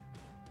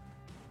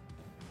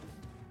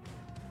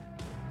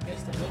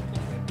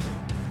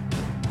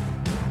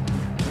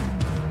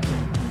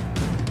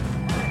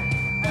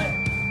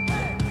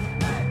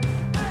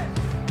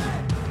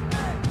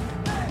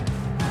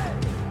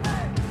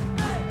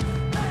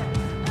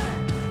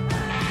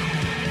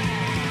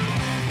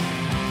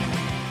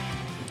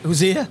Who's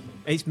here?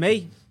 It's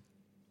me.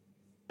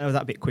 Oh,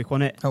 that a bit quick,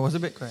 wasn't it? That was a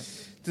bit quick.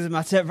 Doesn't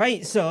matter.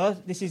 Right, so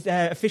this is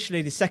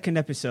officially the second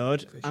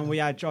episode, and we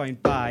are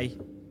joined by...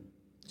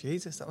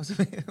 Jesus, that was a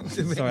bit...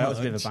 Sorry, that was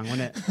a bit of a bang,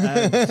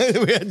 wasn't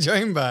it? We are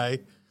joined by...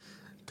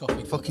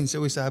 Coffee. Fucking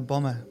suicide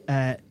bomber.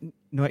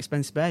 No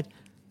expense spared.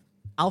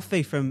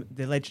 Alfie from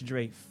the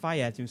legendary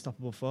Fire to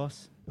Unstoppable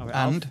Force. All right,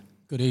 And... Alf.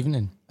 Good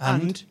evening.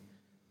 And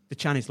the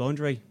Chinese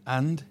Laundry.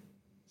 And...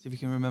 See if you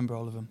can remember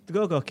all of them. The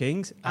Go-Go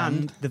Kings.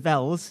 And the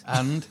Vels.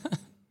 And...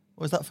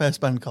 What was that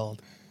first band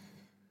called?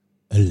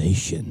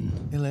 Elation.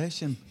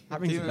 That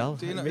rings a bell.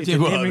 Do you know?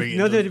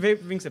 No,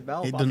 it rings a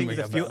bell. It But doesn't ring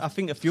a bell. I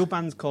think a few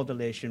bands called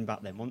Elation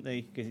back then, weren't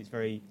they? Because it's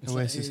very...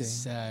 Oasis.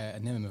 It's a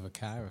name of a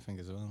car, I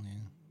think, as well.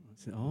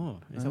 Yeah. Oh,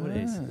 is that what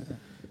it is?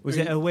 Was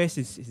it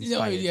Oasis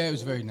inspired? Yeah, it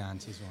was very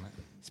 90s, wasn't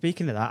it?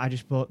 Speaking of that, I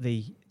just bought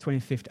the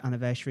 25th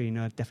anniversary,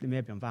 Definitely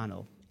Maybe on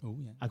vinyl. Oh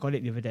yeah. I got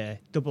it the other day,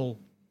 double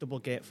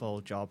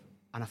gatefold job,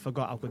 and I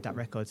forgot how good that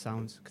record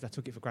sounds because I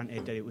took it for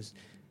granted that it was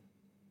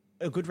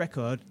a good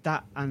record.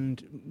 That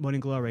and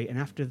Morning Glory, and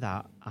after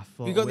that, I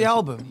thought You got the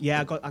album? Yeah,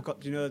 I got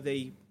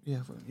the. Yeah.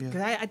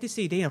 Because I had the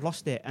CD, I've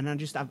lost it, and I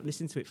just haven't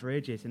listened to it for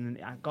ages. And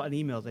then I got an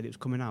email that it was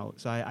coming out,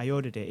 so I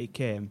ordered it. It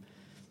came,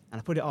 and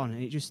I put it on,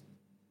 and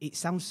it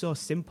sounds so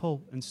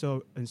simple and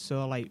so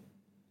like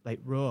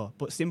raw,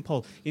 but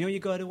simple. You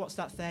go to what's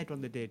that third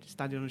one they did?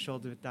 Standing on the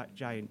shoulder of that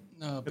giant.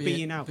 No, Be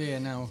You Now. Be Here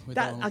Now. With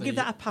That, all I'll give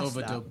the that a pass.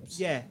 overdubs.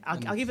 Yeah,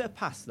 I'll give it a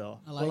pass though.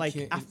 I like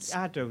it. It's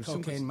I do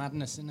some Cocaine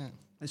Madness, isn't it?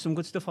 there's some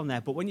good stuff on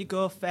there, but when you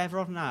go further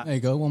on that, There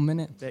you go, 1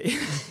 minute.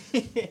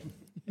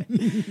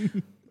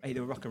 Hey, they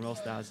were rock and roll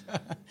stars.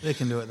 They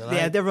can do it.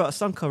 Yeah, they wrote a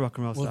song called Rock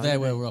and Roll Well, Stars. they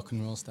were rock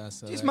and roll stars.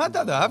 So It's mad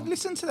that though. I've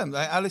listened to them.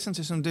 Like, I listened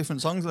to some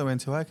different songs that I went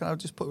to work, and I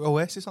just put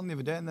Oasis on the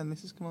other day, and then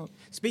this has come out.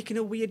 Speaking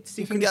of weird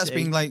Do you think that's synchronicity,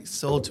 being like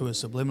sold to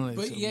us subliminally?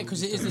 But yeah,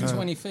 because it is the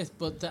 25th.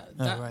 But that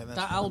right, that's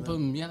that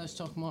album, yeah, let's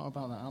talk more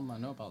about that album. I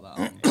know about that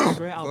album. it's a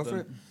great Go for it.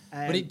 album.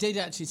 But it did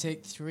actually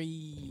take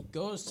 3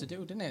 goes to do,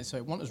 didn't it? So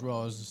it wasn't as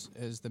raw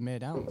as the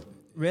made out.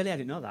 Really, I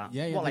didn't know that.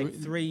 Yeah, What, they like were-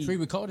 three? 3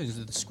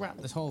 recordings. They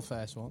scrapped the whole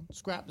first one,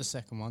 scrapped the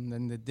second one,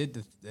 then they did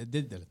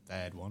the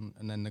third one,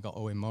 and then they got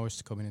Owen Morris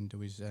to come in and do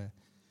his.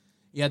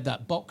 He had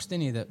that box,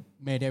 didn't he, that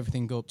made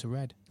everything go up to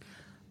red.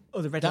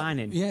 Oh, the red That-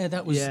 lining. Yeah,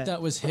 that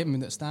was him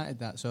that started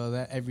that. So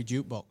that every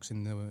jukebox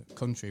in the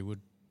country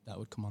would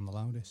come on the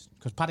loudest.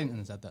 Because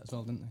Paddingtons had that as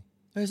well, didn't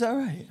they? Is that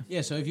right?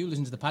 Yeah. So if you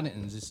listen to the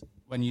Paddingtons,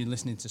 when you're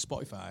listening to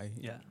Spotify,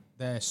 Yeah.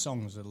 their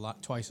songs are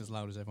twice as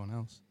loud as everyone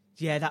else.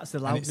 Yeah, that's the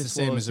And loudest. it's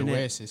the same ones, as isn't it?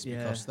 Oasis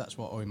Yeah. because that's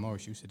what Owen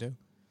Morris used to do.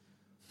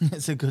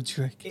 It's a good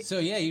trick. So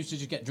yeah, he used to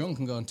just get drunk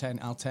and go and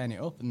I'll turn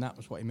it up, and that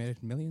was what he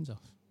made millions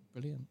off.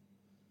 Brilliant.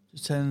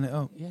 Just turning it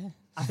up. Yeah.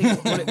 I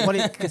think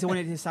because they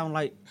wanted it to sound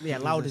like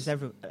loud as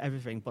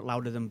everything, but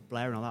louder than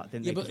Blair and all that,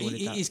 didn't Yeah, they? but 'Cause they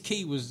wanted that. his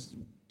key was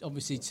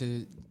obviously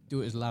to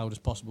do it as loud as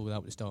possible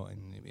without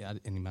distorting,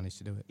 and he managed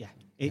to do it. Yeah,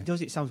 it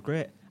does. It sounds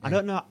great. I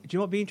don't know. Do you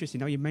know what would be interesting?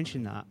 Now you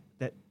mentioned that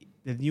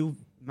the new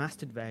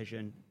mastered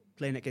version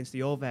playing against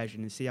the old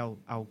version and see how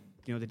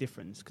the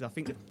difference, because I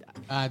think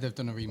They've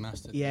done a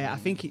remastered. I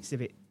think it's a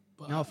bit.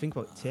 But Now I think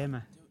about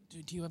tamer.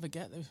 Do you ever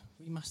get the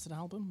remastered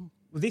album?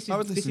 Well, this I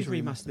would is listen to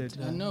remastered.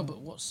 I know,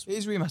 but what's It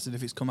is remastered.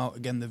 If it's come out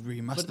again, they've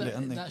remastered it,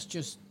 haven't they? that's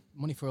just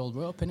money for old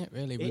rope, innit?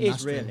 Really, It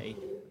is remastering. really.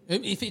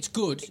 If it's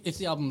good, if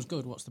the album's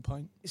good, what's the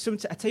point?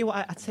 I tell you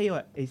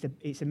what.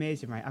 It's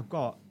amazing, right? I've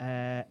got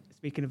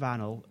speaking of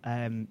vinyl,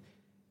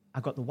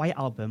 I've got the White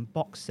Album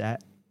box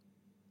set.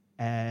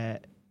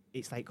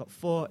 It's like got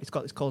 4. It's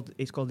called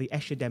the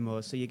Escher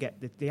demos. So you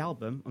get the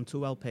album on 2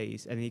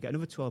 LPs, and then you get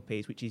another 2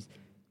 LPs, which is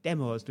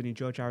demos done in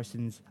George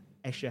Harrison's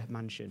Escher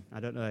mansion. I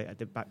don't know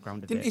the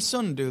background of Didn't it. his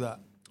son do that?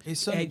 His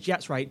son,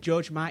 That's right.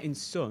 George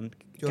Martin's son.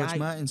 George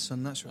Martin's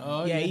son. That's right.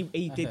 Oh, yeah, yeah.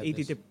 he I did. heard He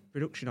this. did the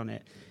production on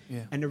it,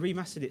 Yeah. and they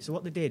remastered it. So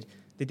what they did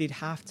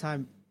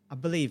halftime. I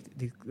believe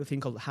the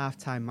thing called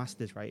halftime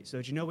masters, right? So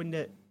do you know when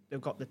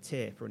they've got the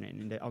tape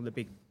running on the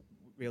big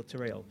reel to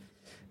reel,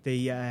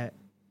 I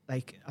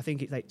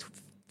think it's like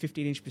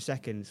 15 inch per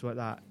second, so like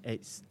that.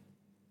 It's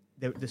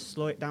they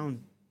slow it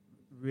down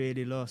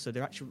really low, so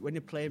they're actually when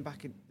they're playing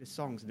back in the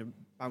songs and they're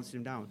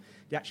bouncing them down,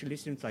 they're actually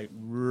listening to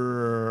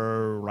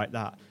like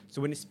that.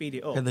 So when they speed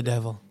it up, Yeah, the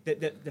devil.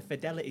 the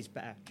fidelity's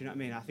better. Do you know what I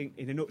mean? I think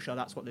in a nutshell,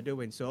 that's what they're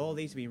doing. So all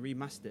these are being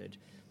remastered,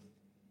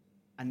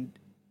 and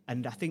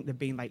I think they're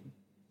being like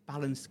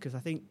balanced because I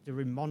think they're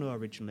in mono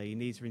originally,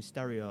 and these are in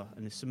stereo,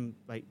 and there's some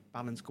like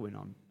balance going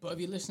on. But have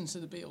you listened to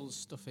the Beatles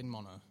stuff in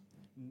mono?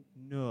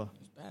 No,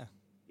 It's better.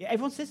 yeah,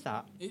 everyone says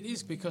that. It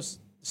is because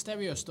the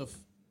stereo stuff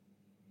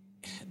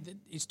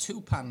is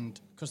too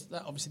panned because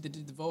obviously they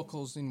did the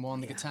vocals in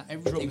one, the guitar,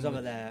 everything. Drums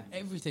over there.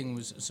 Everything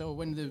was so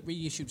when they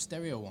reissued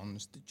stereo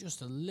ones, they're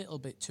just a little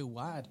bit too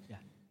wide. Yeah.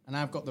 And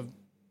I've got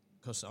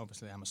because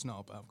obviously I'm a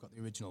snob, I've got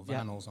the original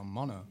Yeah. vinyls on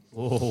mono.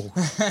 Oh,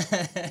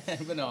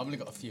 But no, I've only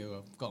got a few.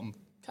 I've got them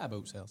car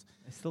boot sales.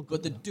 it's still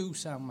good. But they do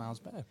sound miles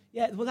better.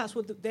 Yeah, well, that's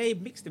what they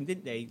mixed them,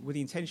 didn't they, with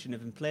the intention of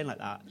them playing like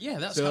that. Yeah,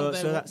 that's so, how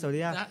they. so that's how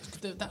they are.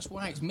 That's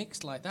why it's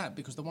mixed like that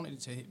because they wanted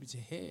it to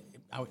hear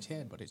how it's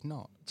heard, but it's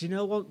not. Do you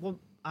know what?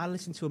 I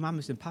listened to a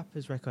Mamas and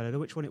Papas record. I don't know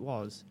which one it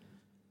was,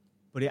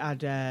 but it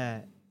had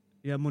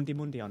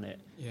Monday on it.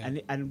 Yeah.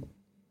 And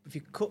if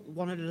you cut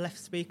one of the left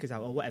speakers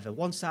out or whatever,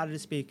 one side of the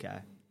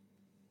speaker,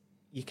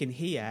 you can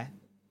hear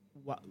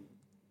what,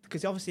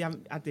 because obviously I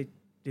had the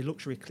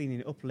luxury of cleaning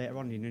it up later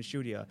on in the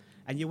studio,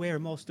 and you hear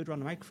them all stood around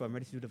the microphone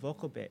ready to do the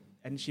vocal bit.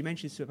 And she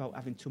mentions about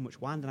having too much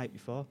wine the night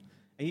before.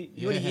 And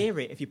you only hear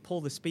it if you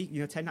pull the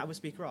speaker, take that other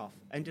speaker off,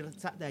 and you're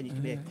sat there and you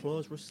can hear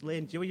clothes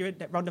rustling. Do you know when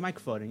you're around the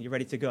microphone and you're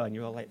ready to go and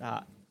you're all like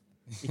that?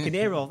 You can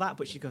hear all that,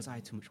 but she goes, I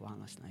had too much wine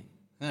last night.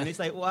 And it's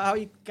like, wow,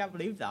 you can't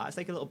believe that. It's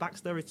like a little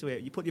backstory to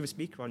it. You put the other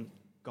speaker on,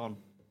 gone.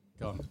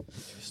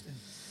 Interesting.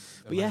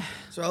 But yeah.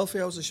 So Alfie,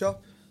 how's the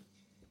shop?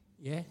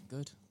 Yeah,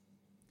 good.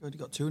 Good, you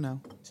got 2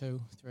 now.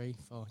 2, 3,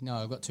 4. No,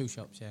 I've got 2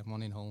 shops, yeah.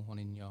 One in Hull, one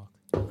in York.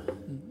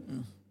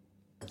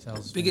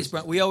 Biggest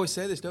brand. We always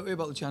say this, don't we,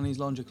 about the Chinese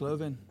laundry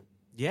clothing?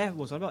 Yeah, it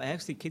was all about it. I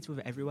see kids with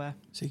it everywhere.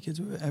 See kids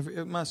with it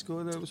at my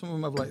school. Some of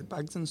them have like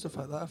bags and stuff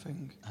like that, I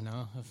think. I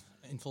know, I've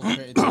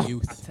infiltrated the I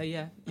youth. tell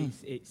you,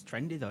 it's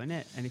trendy though, isn't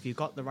it? And if you've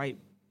got the right,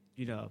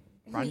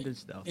 brand and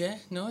stuff, Yeah,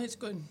 no, it's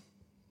going.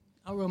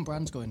 Our own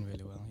brand's going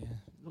really well, yeah.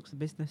 looks the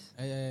business.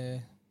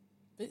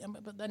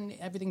 But then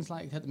everything's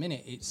like, at the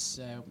minute, it's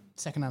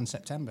second-hand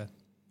September.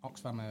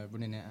 Oxfam are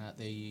running it at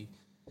the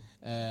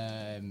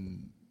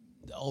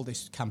all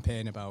this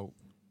campaign about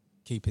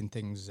keeping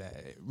things,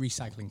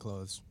 recycling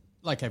clothes,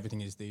 like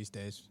everything is these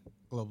days,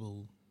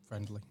 global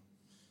friendly.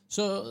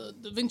 So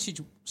the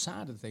vintage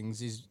side of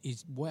things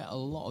is where a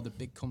lot of the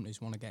big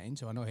companies want to get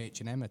into. I know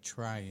H&M are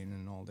trying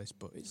and all this,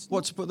 but it's...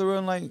 What, to put their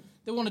own, like...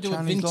 They want to do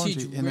Chinese a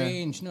vintage laundry in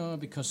range, no,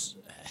 because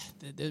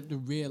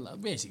the real...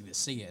 Basically, they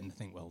see it and they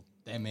think, well,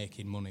 they're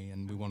making money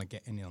and we want to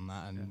get in on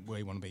that and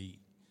we want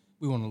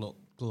to look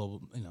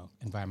global,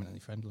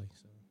 environmentally friendly.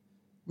 So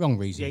wrong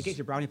reasons. Yeah, it gets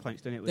your brownie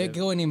points, doesn't it? They're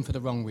going in for the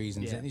wrong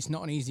reasons. Yeah. And it's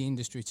not an easy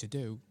industry to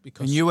do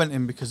because... And you went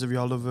in because of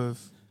your love of...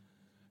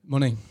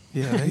 Money.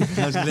 Yeah,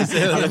 I was going to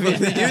say,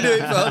 you do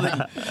it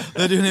for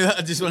they're doing it.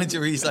 I just wanted to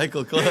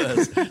recycle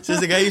clothes. So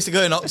the guy used to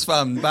go in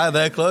Oxfam, buy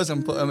their clothes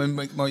and put them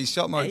in my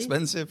shop more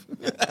expensive.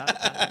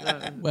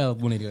 Well,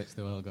 money gets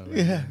the world go round.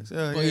 Yeah, so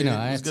But, I it's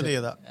had good to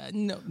hear that.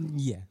 No,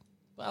 yeah.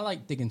 But I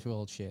like digging through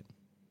old shit.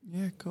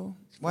 Yeah, cool.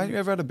 Why haven't you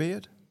ever had a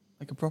beard?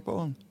 Like a proper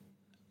one?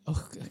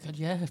 Oh, God,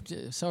 yeah.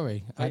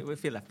 Sorry. We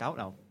feel left out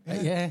now.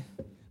 Yeah.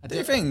 Do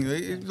you think?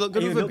 You look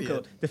good You with a look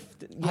beard?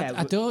 good.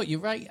 I don't. You're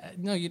right.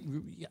 No,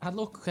 I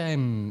look...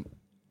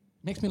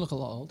 makes me look a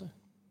lot older.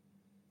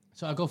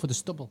 So I go for the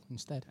stubble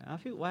instead. I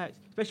think it works,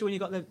 especially when you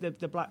got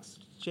the black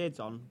shades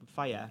on,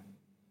 fire.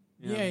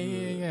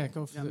 Yeah.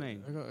 Go for You know what I the...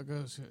 mean? I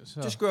go,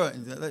 so. Just grow it.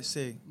 Let's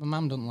see. My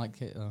mum doesn't like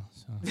it, though.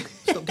 So.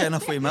 Stop getting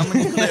off with your mum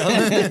when you put it on.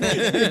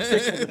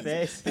 The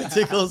face. It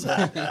tickles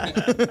her.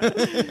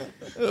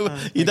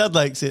 Your dad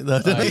likes it,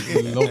 though, doesn't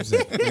he? He loves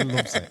it. He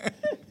loves it.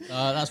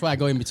 That's why I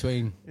go in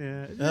between.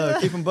 Yeah. Oh,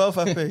 keep them both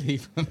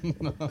happy.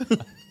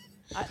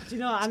 Do you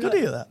know? I Good to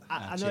hear that.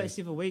 I noticed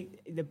the other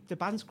week the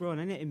band's grown,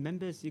 isn't it? In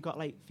members, you got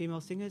like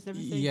female singers, and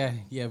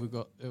everything. Yeah,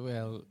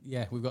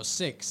 we've got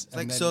 6. It's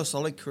like So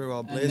Solid Crew or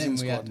And Blazing then we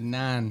Squad. had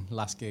 9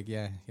 last gig.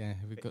 Yeah,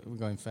 we're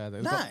going further.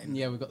 We've got- 9?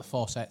 yeah, we've got the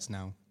 4 sets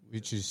now,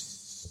 which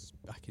is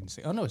back in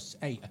 6. Oh no, it's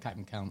 8. I can't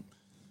even count.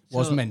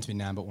 Was meant to be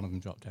 9, but one of them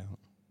dropped out.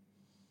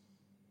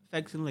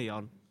 Fegs and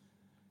Leon.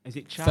 Is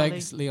it Charlie?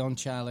 Fegs, Leon,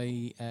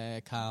 Charlie,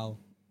 Carl,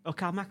 Oh,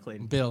 Carl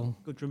Macklin. Bill.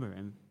 Good drummer,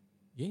 him.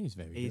 Yeah, he's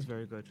very He's good.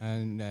 very good.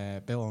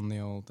 And Bill on the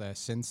old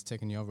synth,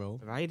 taking your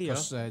role. Radio.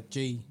 Because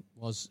G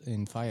was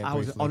in Fire. I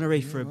was briefly.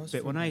 honorary for a was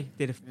bit when I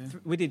did.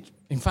 We did.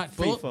 In fact,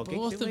 3, 4 both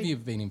gigs, of didn't we? you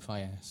have been in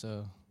Fire.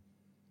 So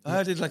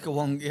I did like a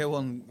one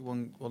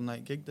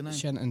night gig, didn't I?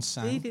 Shenton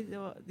sang. Did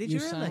you really?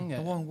 sang A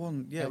it.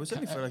 one. Yeah, it was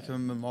only for like a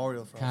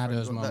memorial for our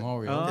Cardo's friend, but that-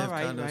 memorial. Oh, Dave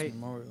right, Cardo's right.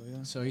 memorial,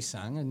 yeah. So he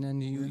sang, and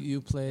then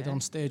you played on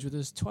stage with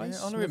us twice.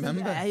 Yeah, I don't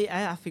remember.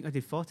 I think I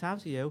did 4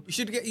 times with you. You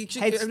should get.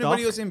 Headstock.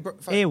 Everybody was in.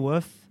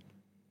 Airworth.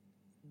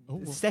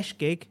 Oh, Sesh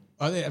gig.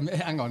 Oh,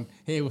 hang on.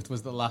 Hayworth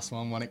was the last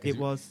one, wasn't it? 'Cause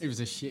It was. It was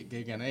a shit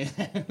gig, and I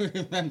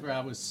remember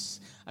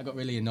I got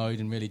really annoyed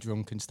and really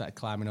drunk and started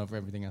climbing over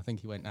everything. I think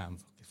he went, I'm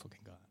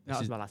fucking God. That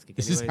was my last gig.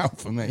 This is anyways. out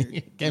for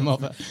me. Game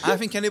over. I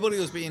think anybody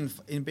who's being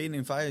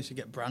in fire should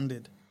get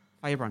branded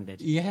Firebranded.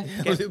 Yeah.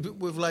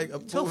 with like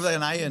with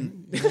an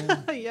iron.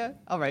 Yeah.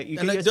 All right. You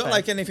And get I your don't spec.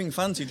 like anything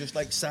fancy, just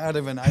like side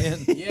of an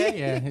iron.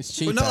 Yeah, it's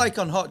cheaper. But not like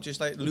on hot, just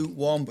like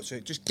lukewarm, but so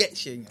it just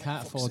gets you.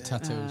 Can't afford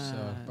tattoos,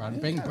 so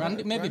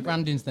maybe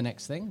branding's the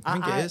next thing. I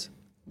think it is.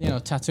 You know,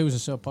 tattoos are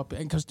so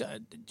popular. Because do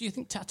you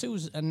think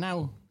tattoos are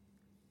now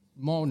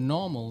more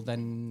normal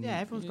than... Yeah,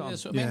 everyone's got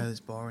that's them. what I mean. Yeah, it's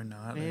boring now,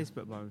 aren't It they? is,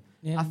 but well,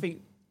 Yeah. I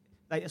think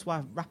like that's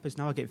why rappers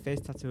now are getting face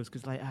tattoos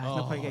because like there's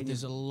no point getting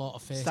there's a lot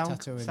of face Sound,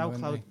 tattooing.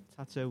 SoundCloud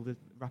tattoo with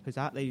rappers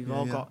out there. You've Yeah,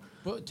 all yeah. got.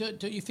 But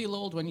do you feel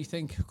old when you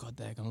think, oh, God,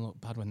 they're going to look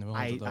bad when they're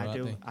older, I though, aren't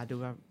do. they? I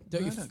do.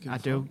 Don't you I don't give I a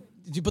do. fuck.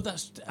 But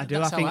that's I do.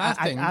 That's I think how I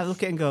think. I look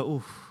at it and go,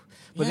 oof.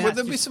 But Yeah. Would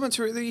there be something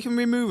to it that you can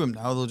remove them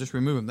now? They'll just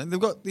remove them. They've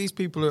got these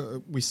people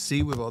who we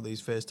see with all these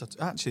face tattoos.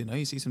 Actually, no,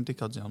 you see some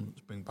dickheads on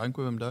Spring Bank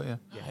with them, don't you?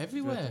 Yeah,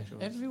 everywhere.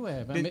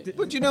 I mean,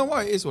 But do you know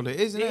what? It is what it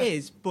is, isn't it? It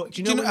is, but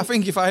do you know? I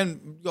think if I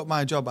hadn't got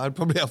my job, I'd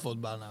probably have fun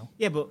by now.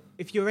 Yeah, but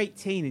if you're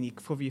 18 and you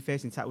cover your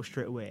face in tattoos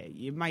straight away,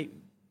 you might.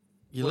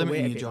 You're wait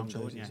limiting a your bit job longer,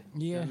 choices.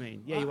 wouldn't you? yeah, You know what I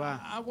mean? Yeah, you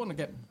are. I want to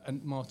get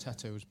more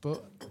tattoos,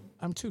 but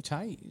I'm too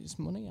tight. It's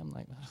money. I'm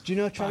like, Do you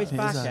know Travis It is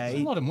Barker? actually.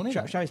 It's a lot of money,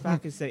 though. Travis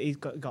Barker said he's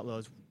got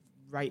those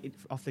right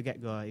off the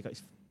get go. He got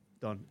his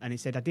done, and he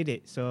said, "I did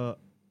it, so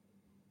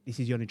this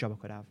is the only job I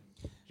could have."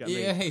 Do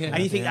you know what I mean? Yeah.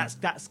 And you think Yeah.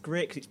 that's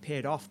great because it's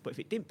paid off, but if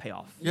it didn't pay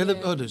off, Yeah,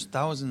 there's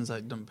thousands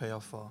that don't pay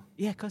off for.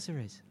 yeah, of course there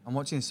is. I'm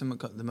watching something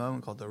at the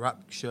moment called The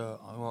Rap Show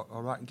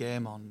or Rap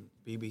Game on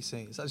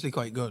BBC. It's actually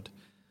quite good.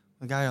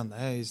 The guy on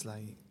there is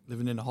like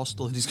living in a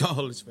hostel and he's got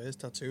all his face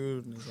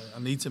tattooed and he's like, I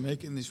need to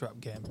make it in this rap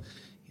game.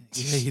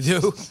 Yeah, you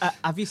do.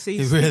 Have you seen?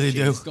 You really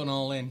do. It's gone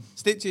all in.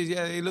 Stitches,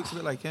 yeah, he looks a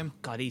bit like him.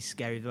 God, he's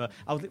scary though.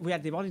 We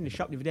had him on in the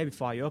shop the other day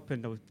before I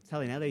opened. I was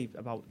telling Ellie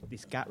about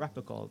this Gat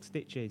rapper called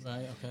Stitches,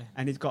 Right. Okay.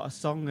 and he's got a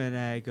song and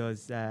it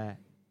goes.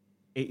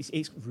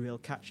 It's real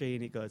catchy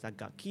and it goes. I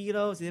got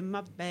kilos in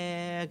my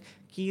bag,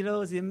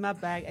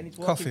 and it's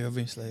walking. Coffee,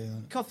 obviously.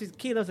 Coffee,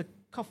 kilos of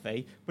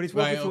coffee, but it's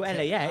walking through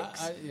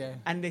LAX. Yeah.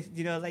 And they,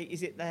 you know, like,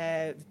 is it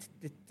the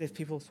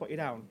people swat you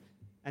down?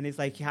 And he's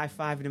like high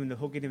fiving him and they're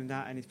hugging him and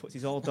that, and he puts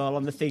his old doll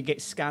on the thing,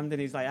 gets scanned, and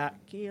he's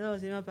like,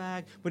 kilos in my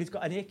bag. But he's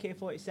got an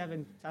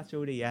AK-47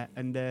 tattooed here,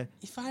 and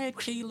If I had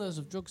kilos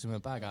of drugs in my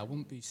bag, I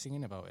wouldn't be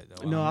singing about it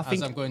though. No, I as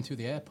think- I'm going through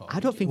the airport. I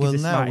don't think Well,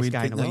 he's the now smartest we guy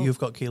in think the that world. you've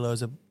got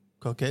kilos of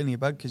cocaine in your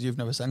bag because you've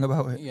never sang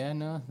about it. Yeah,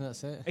 no,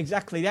 that's it.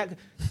 Exactly,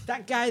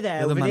 that guy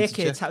there You're the with an man AK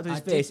to check. tattooed on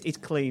his I face did- is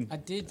clean. I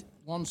did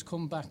once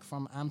come back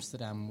from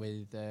Amsterdam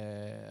with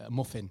a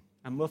muffin.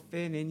 A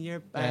muffin in your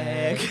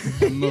bag.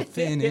 A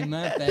muffin in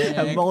my A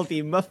bag.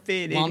 mouldy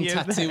muffin One in your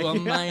tattoo bag.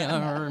 on my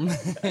arm.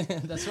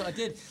 That's what I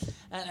did.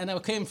 And I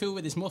came through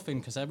with this muffin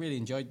because I really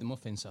enjoyed the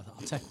muffin. So I thought,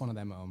 I'll take one of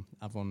them home.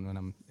 Have one when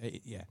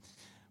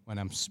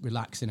I'm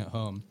relaxing at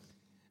home.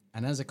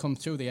 And as I come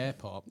through the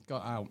airport,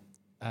 got out,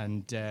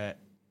 and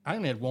I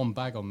only had one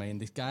bag on me. And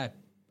this guy,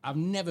 I've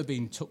never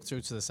been took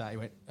through to the side. He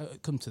went,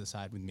 "Come to the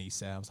side with me,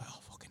 sir." I was like, "Oh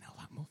fucking hell,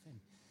 that muffin!"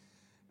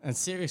 And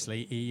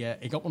seriously,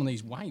 he got one of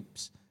these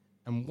wipes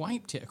and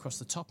wiped it across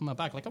the top of my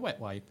bag like a wet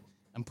wipe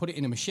and put it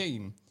in a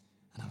machine.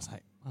 And I was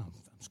like, oh,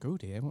 I'm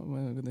screwed here.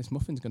 This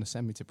muffin's going to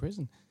send me to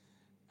prison.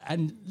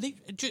 And he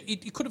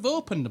could have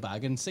opened the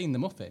bag and seen the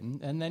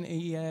muffin, and then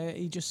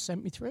he just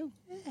sent me through.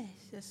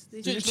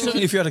 Just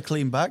looking if you had a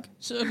clean bag.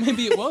 So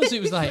maybe it was.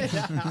 It was like,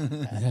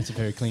 that's a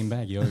very clean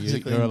bag. You're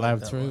clean allowed bag,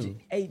 that through.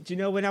 Hey, do you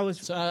know when I was...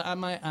 So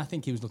I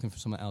think he was looking for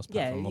something else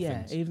apart from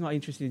muffins. he was not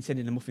interested in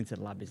sending the muffin to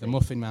the lab, is The he?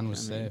 muffin man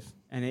was I mean, safe.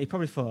 And he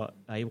probably thought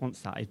he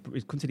wants that.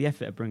 He's come to the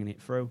effort of bringing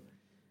it through.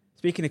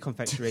 Speaking of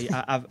confectionery,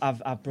 I've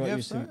brought Yeah,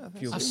 you sorry, some I think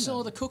few. I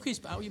saw the cookies,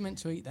 but how are you meant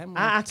to eat them?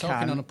 I We're talking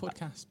can. on a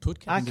podcast.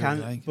 I do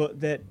can, like. but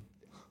they're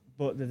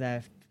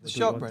there.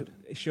 Shortbread?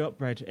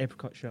 Shortbread,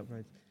 apricot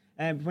shortbread.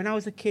 When I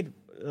was a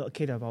little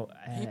kid about...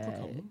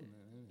 Apricot.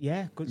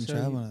 Yeah, good. You So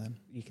try you, one of them.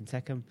 you can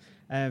take them.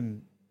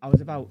 I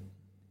was about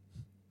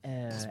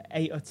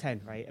 8 or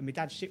 10, right? And my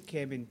dad's ship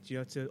came in,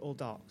 to Old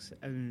Docks,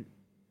 and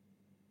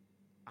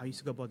I used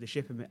to go aboard the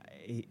ship, and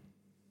he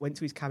went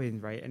to his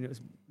cabin, right? And it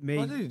was me.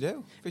 What did he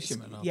do?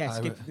 Fisherman or Yeah,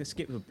 pirate?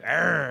 Skip was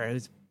it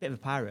was a bit of a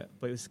pirate,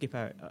 but it was Skip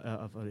out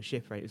of the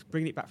ship, right? It was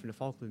bringing it back from the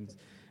Falklands,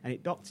 and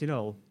it docked in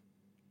Hull.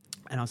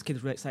 And I was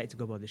really excited to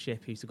go aboard the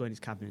ship. He used to go in his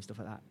cabin and stuff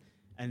like that.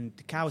 And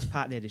the car was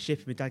parked near the ship,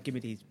 and my dad gave me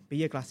these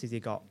beer glasses he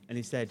got, and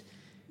he said,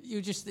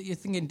 You're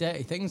thinking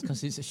dirty things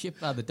because it's a ship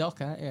by the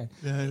dock, aren't you?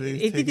 Yeah,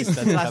 he did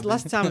this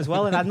last time as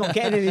well, and I'm not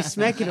getting any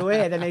smacking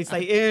away. Then he's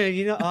like,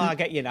 I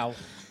get you now.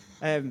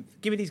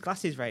 Give me these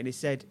glasses, right? And he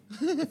said,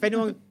 if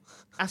anyone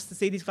asks to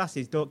see these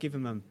glasses, don't give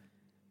them.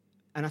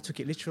 And I took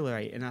it literally,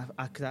 right? And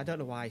because I don't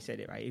know why he said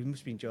it, right? He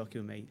must have been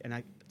joking with me. And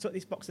I took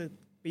this box of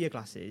beer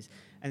glasses,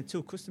 and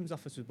 2 customs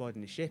officers were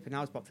boarding the ship, and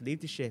I was about to leave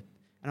the ship.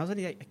 And I was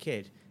only a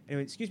kid. And he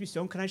went, "Excuse me,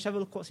 son, can I just have a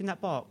look what's in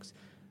that box?"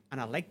 And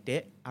I legged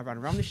it. I ran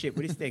around the ship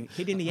with this thing,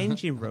 hid in the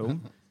engine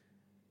room.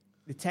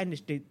 They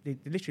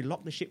literally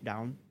locked the ship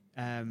down,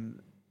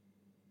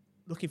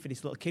 looking for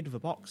this little kid with a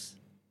box.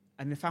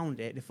 And they found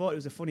it. They thought it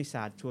was a funny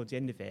side towards the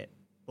end of it,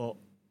 but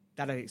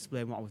Dad had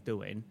explained what I was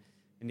doing,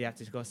 and they had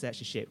to go search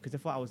the ship because they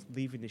thought I was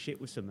leaving the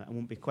ship with something. I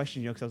wouldn't be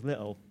questioning because I was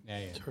little.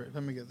 Yeah. Sorry,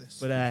 let me get this.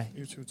 But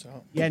You two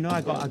talk. yeah, no,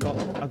 I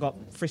got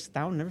frisked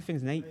down and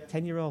everything's an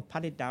 10-year-old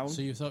padded down.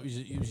 So you thought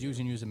he was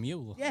using you as a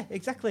mule? Yeah,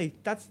 exactly.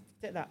 That's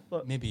that.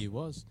 But Maybe he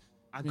was.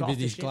 I got Maybe off the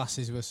these ship.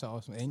 glasses were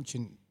sort of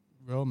ancient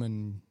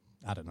Roman.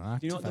 I don't know.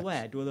 Do you know what they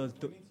artifacts.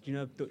 wear? Do you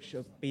know Dutch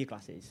beer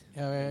glasses?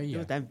 Yeah.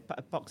 Yeah. Them,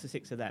 a box of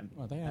 6 of them.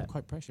 Well, they are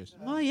quite precious.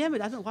 Oh yeah,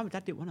 but I don't know why my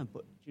dad didn't want them.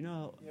 But do you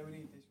know,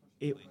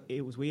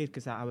 it was weird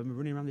because I remember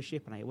running around the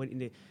ship and I went in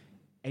the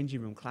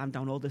engine room, climbed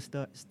down all the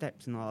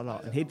steps and all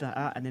that, and hid like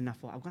that. And then I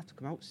thought I'm gonna have to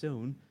come out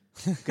soon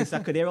because I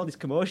could hear all this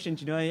commotion.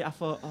 Do you know? I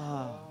thought,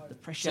 the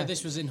pressure. So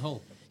this was in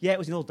Hull. Yeah, it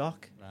was an old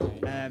doc. Right,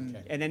 okay.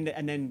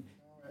 And then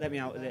let me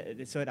out.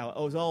 They sorted out.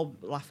 It was all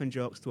laughing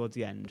jokes towards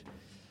the end,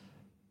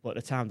 but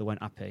at the time they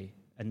weren't happy,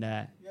 and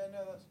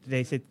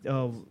they said,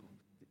 "Oh,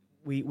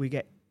 we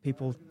get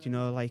people,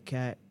 like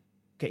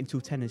getting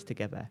two tenors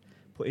together,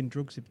 putting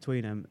drugs in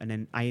between them, and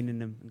then ironing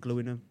them and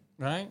gluing them,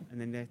 Right. and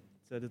then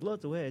so there's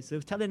loads of ways. They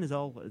were telling us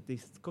all,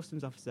 this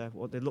customs officer,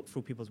 they look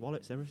through people's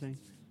wallets, everything.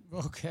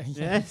 Okay.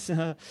 Yeah.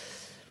 So,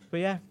 but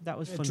yeah, that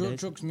was fun. days.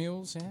 Drugs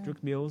mules, yeah.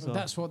 Drug mules. Well,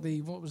 that's what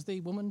was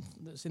the woman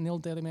that's in the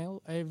old Daily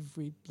Mail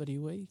every bloody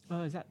week?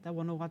 Oh, is that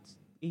one who had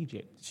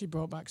Egypt? She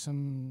brought back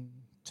some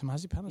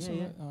temazepam or something.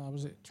 Yeah. Or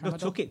was it No,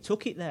 tramadol?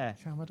 took it there.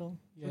 Tramadol.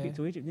 Yeah. Took it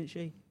to Egypt, didn't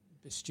she?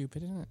 Bit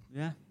stupid, isn't it?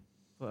 Yeah.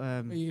 But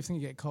Well, you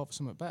think you get caught for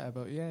something better,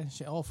 but yeah,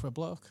 shit, all for a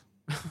bloke.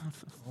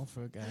 All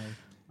for a guy.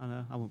 I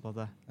know, I won't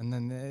bother. And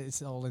then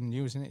it's all in the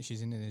news, isn't it?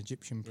 She's in an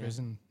Egyptian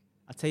prison.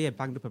 I tell you,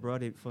 Banged Up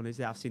Abroad ain't fun, is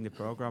it? I've seen the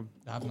programme.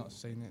 I've not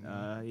seen it.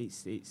 No.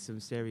 It's some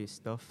serious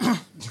stuff.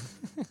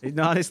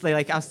 No, honestly,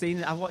 like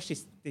I've watched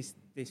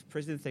this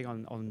prison thing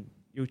on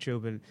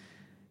YouTube, and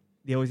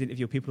they always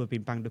interview people who've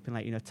been banged up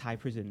in Thai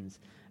prisons,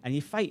 and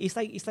you fight. It's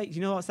like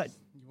what's that?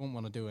 You won't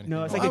want to do anything.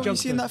 No, it's Oh, like a have you junk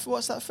seen food. that?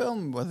 What's that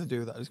film where they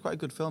do that? It's quite a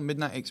good film,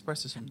 Midnight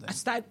Express or something. I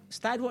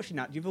started watching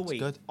that the other week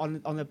good.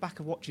 on the back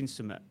of watching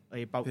something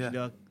about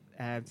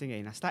thingy,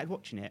 and I started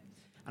watching it,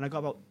 and I got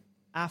about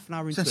half an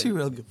hour It's into actually a it.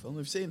 real good film.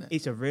 Have you seen it?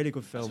 It's a really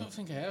good I film. don't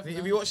think I have.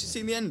 Have you watched?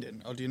 Seen the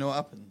ending, or do you know what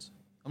happens?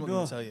 I'm not No,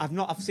 going to tell you. I've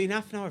not. I've seen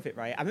half an hour of it,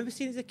 right? I remember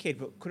seeing it as a kid,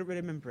 but couldn't really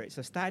remember it. So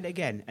I started it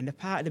again, and the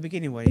part at the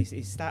beginning where he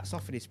starts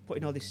off and he's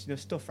putting all this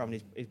stuff around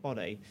his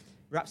body,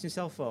 wraps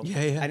himself up,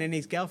 Yeah, yeah. and then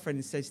his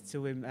girlfriend says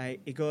to him,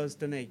 he goes,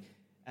 doesn't he?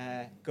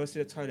 Goes to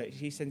the toilet.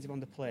 She sends him on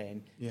the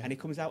plane, Yeah. and he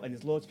comes out, and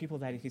there's loads of people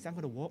there. And he goes, "I'm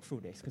going to walk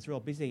through this because they're all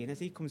busy." And as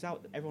he comes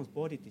out, everyone's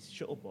boarded this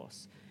shuttle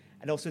bus.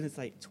 And all of a sudden, it's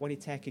like 20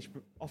 Turkish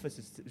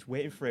officers just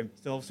waiting for him.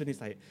 So all of a sudden,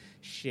 it's like,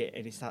 shit,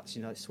 and he starts,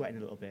 sweating a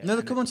little bit. No, they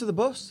And come onto the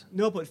bus.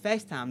 no, but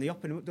first time, they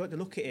up and they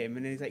look at him,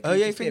 and then he's like, Oh "Can you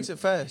yeah, he just thinks him?" at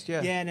first.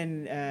 Yeah. Yeah,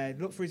 and then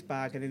look for his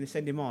bag, and then they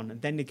send him on, and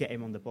then they get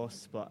him on the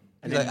bus. But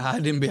and He's like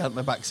hiding behind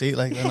the back seat,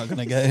 like they're not going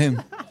to get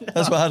him.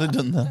 That's what I'd have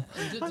done there.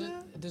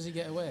 Does he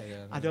get away?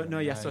 I don't know,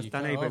 yes, you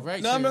Danny, can't- but-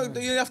 right, No, so- no,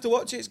 you have to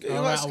watch it. You All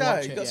got right, I'll Sky.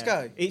 watch You it, got yeah.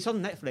 Sky. it's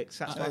on Netflix.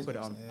 That's why I put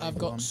it on. I've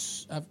got.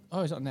 It's on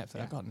Netflix.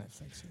 Yeah. I've got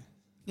Netflix. Yeah.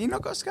 You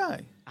not got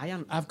Sky? I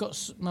am. I've got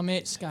my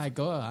mate's Sky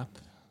Go app,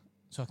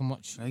 so I can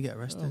watch. No, you get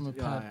arrested. on my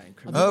Yeah, pad.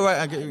 yeah, I Oh right,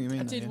 I get what you mean.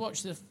 I now, did yeah.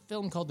 watch the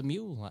film called The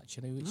Mule,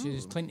 actually, which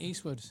is Clint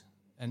Eastwood,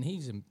 and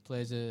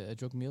plays a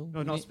drug mule.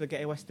 No, not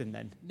Spaghetti Western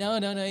then. No,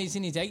 he's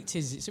in his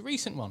 80s. It's a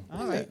recent one.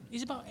 All right.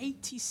 He's about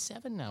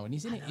 87 now, and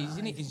he's in it. He's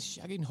in it. He's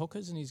shagging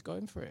hookers, and he's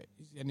going for it,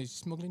 and he's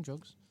smuggling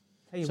drugs.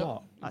 Tell you So-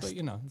 what, but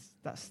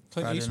that's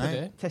Clint Friday Eastwood, night.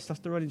 eh?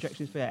 testosterone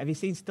injections for you. Have you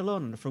seen Stallone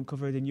on the front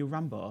cover of the new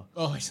Rambo?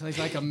 Oh, he's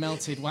like a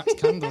melted wax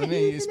candle, isn't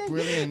he? It's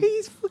brilliant.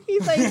 He's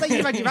like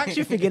your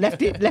manufacturing figure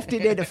left it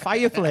near the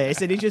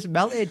fireplace, and he just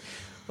melted.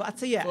 But I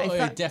tell you, Oh, in you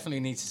fact, definitely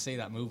need to see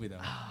that movie,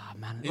 though.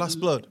 man, Last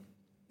Blood.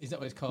 Is that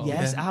what it's called?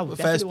 Yes, I would Well,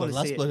 definitely First want Blood, to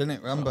Last see Blood, it. isn't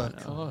it? Rambo.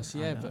 Of course,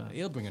 yeah, but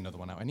he'll bring another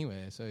one out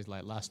anyway, so he's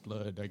like Last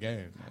Blood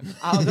again.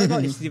 I was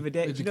about this the other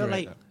day. It'd Do be you know,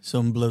 great, like though.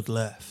 Some blood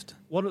left.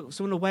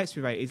 someone who works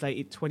with me, right, is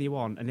like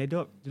 21, and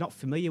they're not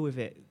familiar with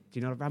it. Do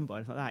you know Rambo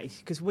and stuff like that?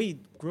 Because we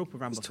grew up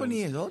with Rambo. It's 20 films.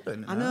 years old,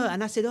 isn't it? I know,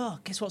 and I said, "Oh,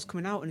 guess what's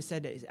coming out?" And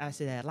I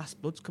said,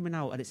 "Last Blood's coming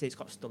out," and it's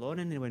got Stallone in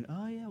it. And he went,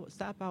 "Oh yeah, what's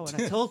that about?"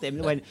 And I told him,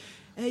 and he went,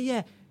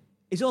 "Yeah,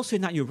 he's also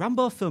in that new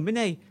Rambo film, isn't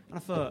he?" And I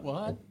thought,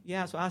 What?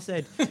 Yeah, that's what I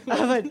said.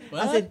 I went,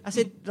 What? I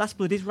said, Last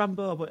Blood is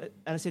Rambo, and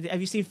I said, "Have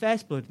you seen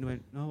First Blood?" And he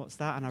went, "No, what's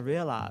that?" And I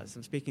realised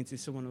I'm speaking to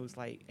someone who's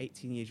like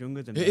 18 years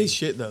younger than me. It is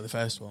shit though. The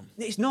first one.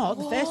 It's not.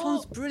 The first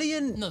one's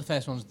brilliant. No, the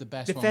first one's the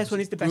best The one. first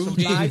one is the best one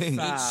Brooding,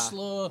 by it's far.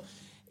 slow.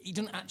 He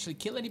doesn't actually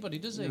kill anybody,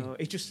 does he? No,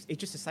 it's just a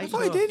I psycho.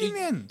 thought he did in the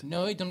end.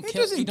 No, he doesn't He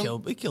kill. doesn't don't- kill.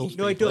 He kills.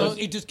 No, he people. Well, does.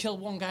 he just killed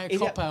one guy, a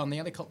Is it- copper on the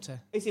helicopter.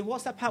 Is it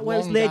what's that part where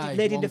it's One laid guy,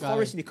 in one the guy.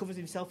 forest and he covers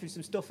himself in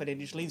some stuff and then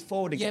he just leans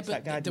forward and Yeah, gets but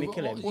that guy and the- they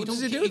kill him? You What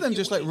does he don't do if then? you-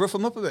 Just like rough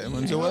him up a bit and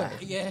runs away.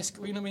 Yes,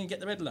 you know when you get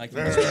the red light.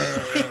 Leave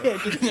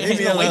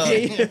me alone.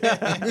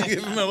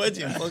 Give him a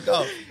wedgie and fuck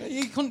off.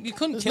 You couldn't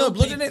There's kill no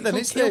blood people, in it then, you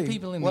is couldn't kill there?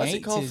 people in What's the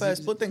it called? 80s.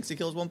 First Blood thinks he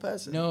kills one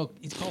person. No,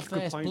 it's called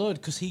good First point. Blood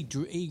because he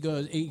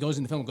goes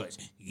in the film and goes,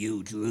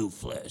 "You drew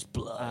first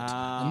blood,"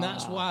 and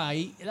that's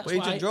why. That's But he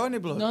why, didn't draw any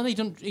blood. No, they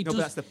don't. He No, but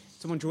does. that's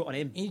someone drew it on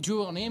him. He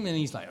drew it on him, and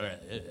he's like,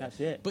 That's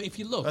it. But if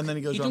you look, And then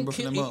he goes around don't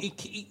roughing kill- them up.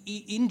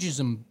 He injures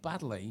them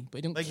badly, but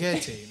he don't. Like kill-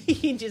 18.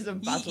 He injures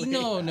them Y- badly.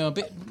 No, a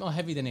bit more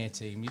heavy than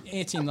 18.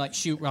 18 like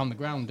shoot round the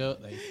ground,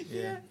 don't they?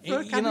 Yeah. For a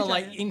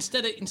Like candy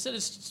instead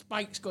of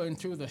spikes going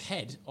through the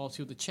head or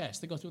through the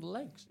chest, they go through the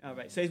legs. All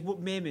right, so he's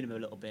maiming him a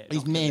little bit.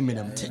 He's maiming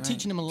them,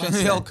 teaching them a Can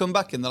lesson. they all come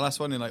back in the last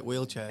one in like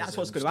wheelchairs? That's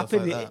what's and gonna stuff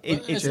happen. Like that?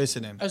 It- He's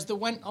chasing him. As they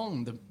went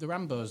on, the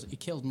Rambos, he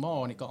killed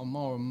more, and it got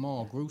more and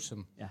more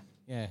gruesome. Yeah.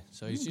 Yeah,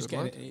 so he's just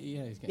good getting. He's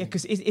getting. Yeah,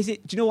 because is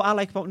it? Do you know what I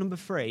like about number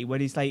 3?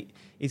 When he's like,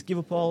 he's give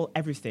up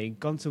everything,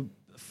 gone to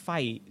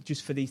fight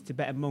just for these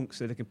Tibetan monks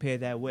so they can pay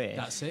their way.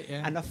 That's it,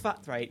 yeah. And the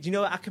fact, right, do you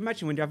know what? I can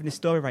imagine when you're having a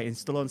story writing,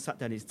 Stallone sat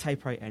down his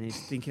typewriter and he's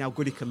thinking how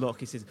good he can look.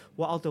 He says,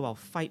 what I'll do, I'll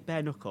fight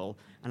bare knuckle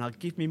and I'll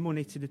give me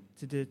money to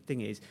the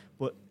thing is,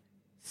 but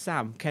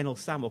Colonel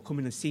Sam will come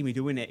in and see me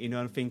doing it, you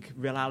know, and think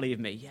real highly of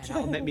me. Yeah,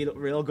 that'll make me look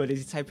real good as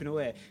he's typing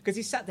away. Because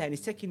he sat there and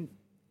he's taking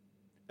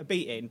a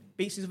beating,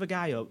 beats his other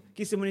guy up,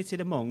 gives the money to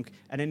the monk,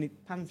 and then he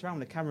pans around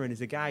the camera and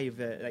there's a guy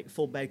with a like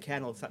full bed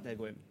colonel sat there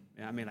going,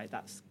 you know what I mean, like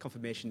that's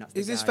confirmation. That's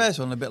Is the this guy. first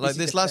one a bit like is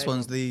this the last third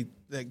one's one. the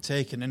like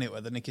Taken, in it,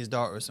 where they nick his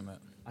daughter or something?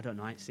 I don't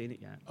know, I ain't seen it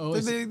yet. Oh,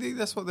 is it-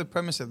 That's what the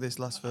premise of this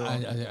last film.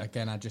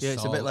 again, I just Yeah,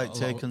 it's a saw bit like lot-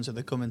 Taken, so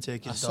they come and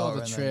take I his saw daughter.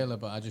 the and then- trailer,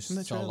 but I just In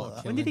the saw a lot trailer, of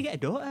that. When did he killing.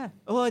 get a daughter?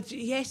 Oh,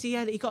 yes, he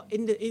had. He got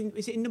in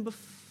is it in number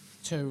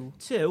 2.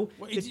 2?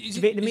 What, The is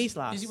it- Vietnamese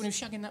lass. Is it when he was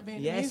shagging that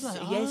Vietnamese Yes, lass?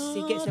 yes,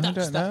 he gets a- that's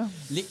I don't know.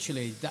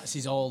 Literally, that's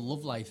his whole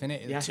love life,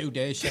 innit? Yeah. 2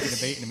 days shagging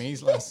a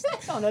Vietnamese lass.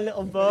 on a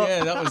little boat.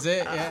 Yeah, that was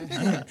it,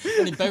 yeah.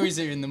 And he buries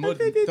her in the mud,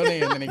 doesn't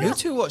he? And then he You goes,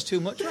 two watch too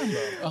much Rambo.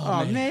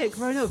 Oh, mate,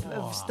 growing up,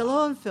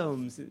 Stallone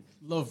films.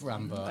 love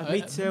Rambo.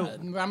 Me too.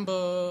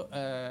 Rambo,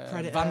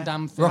 Predator. Van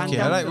Damme. Rocky,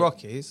 Van I Damme. like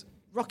Rockies.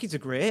 Rockies are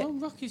great. Oh,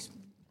 Rocky's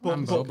But-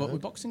 Rambo, but- but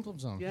with boxing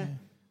gloves on. Yeah.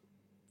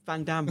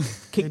 Van Damme, Just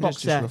rough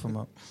kickboxer. 'em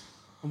up.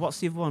 And what's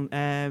the other one?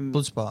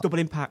 Bloodsport. Double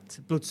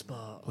Impact.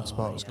 Bloodsport.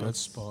 Bloodsport was Good good.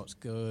 sports,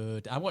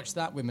 good. I watched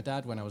that with my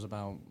dad when I was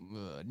about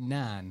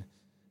 9.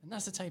 And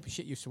that's the type of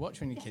shit you used to watch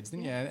when you were kids,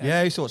 didn't you?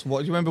 Yeah, I used to watch. Do you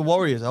remember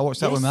Warriors? I watched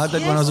that with my dad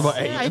Yes, when I was about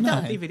yes. 8 Yeah, I or had that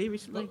on 9. DVD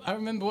recently. I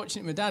remember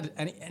watching it with my dad,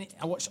 and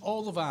I watched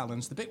all the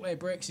violence. The bit where he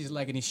breaks his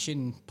leg and his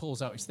shin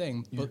pulls out his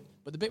thing, but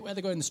the bit where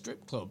they go in the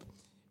strip club,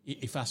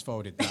 he fast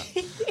forwarded that.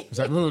 It's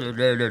like,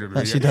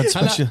 That's your dad's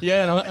special.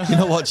 yeah, and You're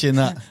not watching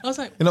that. I was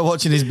like, You're not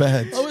watching his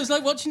bed. I was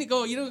like watching it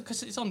go, you know,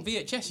 because it's on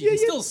VHS, you can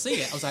still see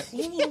it. I was like,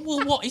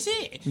 well, what is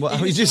it? Well, And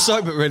you he was just saw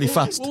it, but really like,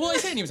 fast. Well, what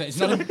is it? And he was like, it's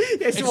not.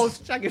 It's the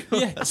most shagging.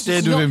 Yeah, Stayed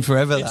it's with not- him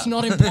forever, It's that.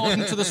 not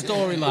important to the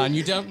storyline.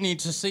 You don't need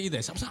to see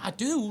this. I was like, I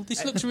do.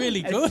 This looks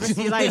really And the rest of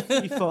your good.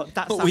 life, you thought,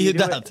 that's What how were you your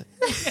do dad?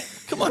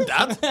 Come on,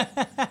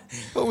 Dad.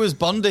 What was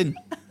bonding?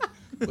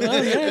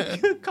 Well, yeah.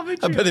 it.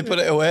 I bet he put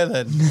it away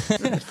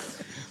then.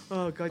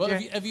 Oh, God, Well,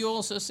 yeah. have you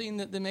also seen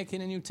that they're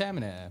making a new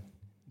Terminator?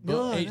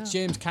 No, But no.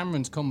 James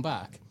Cameron's come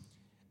back,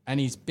 and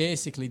he's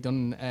basically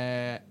done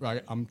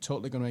right. I'm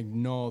totally going to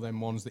ignore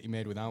them ones that he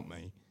made without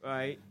me,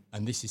 Right.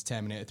 and this is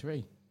Terminator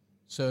 3.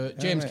 So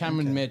James right,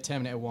 Cameron okay. made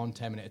Terminator 1,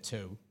 Terminator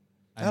 2.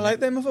 I like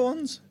them other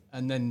ones.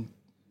 And then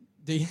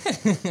the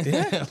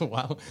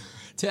wow.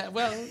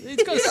 Well,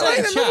 it's got a You like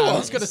certain them charm. other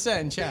It's got a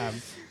certain charm.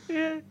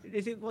 Yeah.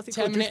 What's it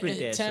called? Judgment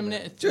Day,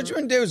 Terminator 3.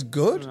 Judgment Day was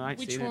good. something? Oh, I ain't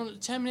Which seen it. one?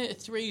 Terminator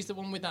 3 is the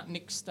one with that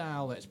Nick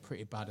Stahl that's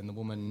pretty bad, and the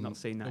woman, Not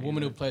seen that the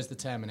woman either. who plays the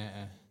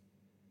Terminator,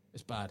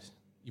 it's bad.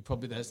 You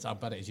probably that's how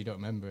bad it is. You don't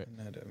remember it.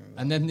 I don't remember.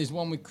 And then there's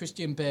one with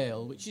Christian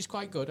Bale, which is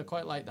quite good. I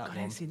quite like that God, I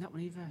one. ain't seen that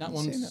one either. That seen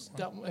one's that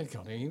that one.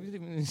 God, you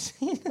didn't even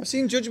see I've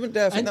seen Judgment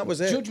Day. I think And that was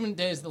it. Judgment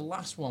Day is the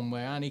last one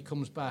where Annie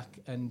comes back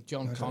and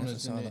John I don't know if I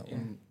Connor's saw in that it.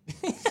 one.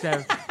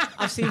 So,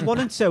 I've seen 1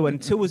 and 2,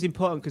 and 2 was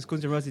important because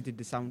Guns N' Roses did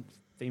the sound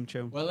theme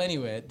tune. Well,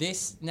 anyway,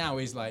 this now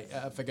is like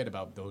forget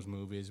about those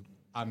movies.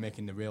 I'm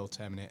making the real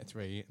Terminator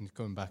 3 and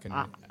coming back and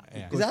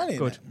yeah. Is Annie in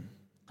Good. it?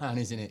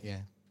 Annie's in it, yeah.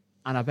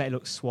 And I bet it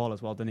looks swole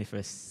as well, doesn't he, for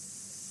a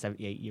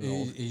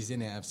 78-year-old? He's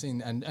in it. I've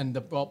seen, and they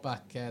brought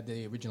back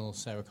the original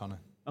Sarah Connor.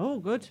 Oh,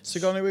 good.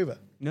 Sigourney Weaver.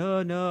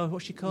 No,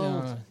 what's she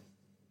called? No,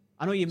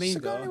 I know what you mean,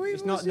 Sigourney though. Weaver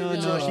It's not, was no, in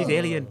no, it. she's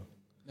Alien.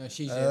 no,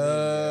 she's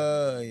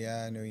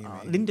Yeah, I know you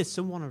mean. Linda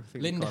someone, I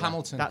think. Linda we call her.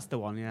 Hamilton. That's the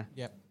one, yeah.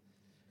 Yep.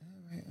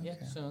 Yeah.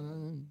 So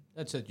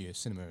that's at your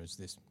cinema is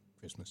this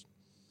Christmas.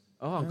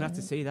 Oh, I'm glad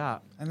to see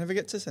that. I never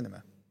get to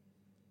cinema.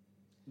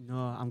 No,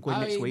 I'm going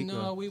next week,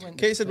 No, though. we went.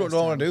 Kate said, the what first do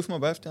I want time. to do for my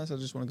birthday? So I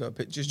just want to go to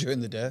pictures during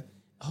the day.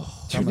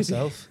 By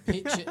myself.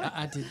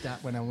 I did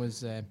that when I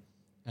was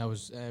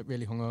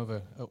really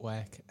hungover at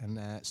work and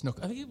snuck.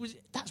 I think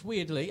that's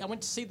weirdly. I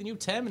went to see the new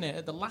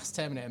Terminator, the last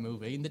Terminator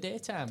movie, in the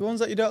daytime. The ones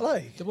that you don't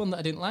like. The one that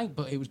I didn't like,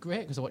 but it was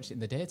great because I watched it in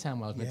the daytime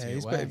while I was meant to be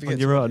at work. if you On get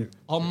your to- own.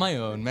 On my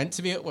own, meant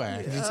to be at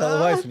work. Did you tell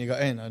the wife when you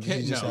got in? Or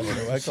did you just have it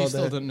at work she all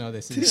still day? doesn't know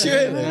this. Did she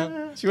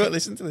really? She won't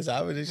listen to this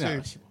hour, did she? No,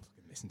 she won't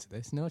fucking listen to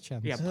this. No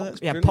chance. Yeah, that's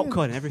yeah, brilliant.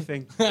 popcorn and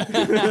everything. And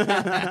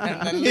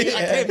then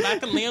I came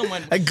back and Leon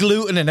went. Like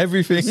gluten and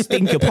everything.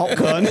 Stinker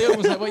popcorn. Leon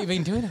was like, "What have you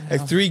been doing?"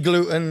 Like 3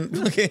 gluten.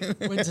 fucking-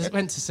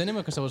 went to cinema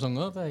because I was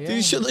hungover. Yeah. Did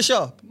you shut the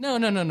shop? No,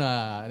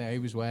 he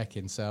was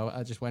working, so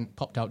I just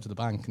popped out to the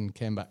bank and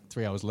came back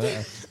 3 hours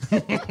later.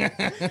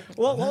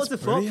 What was the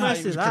thought brilliant.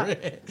 process of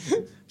that?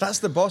 That's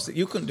the boss.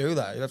 You couldn't do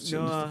that. You'd have to shut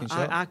the No, fucking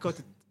shop. I got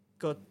to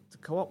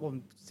co-op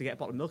one to get a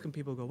bottle of milk and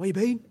people go, where you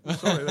been? I'm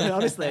sorry, man,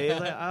 honestly.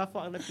 Like, I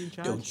thought I left you in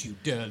charge. Don't you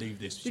dare leave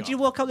this shop. Did you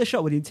walk out the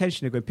shop with the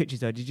intention of going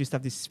pictures, or did you just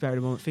have this spare of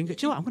the moment thinking,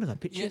 do you know what, I'm going to go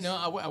pictures? Yeah, no,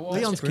 I walked.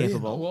 Leon's brilliant. I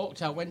capable.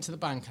 walked out, went to the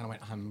bank, and I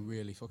went, I'm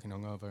really fucking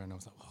hungover. And I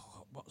was like,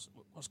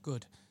 what's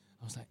good?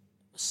 I was like,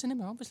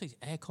 cinema, obviously, it's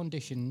air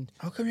conditioned.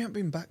 How come you haven't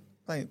been back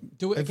like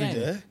Do it every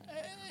again.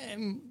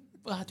 day?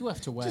 Well, I do have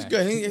to work. Just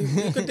going.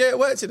 You good day at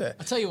work today?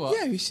 I tell you what.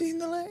 Yeah, have you seen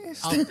the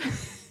latest?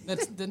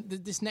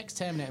 This next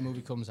Terminator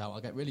movie comes out,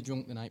 I'll get really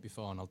drunk the night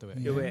before and I'll do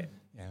it. Do it.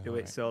 Yeah, Do all it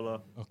right.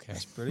 solo. Okay.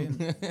 That's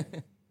brilliant.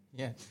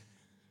 Yeah.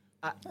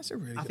 That's a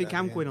really I good think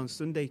I'm idea. going on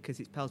Sunday because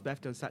it's Pel's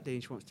birthday on Saturday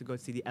and she wants to go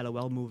see the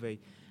LOL movie.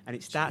 And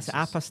it starts at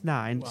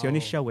 9:30. It's the only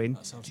Wow, showing.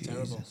 That sounds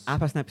terrible.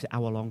 9:30, it's an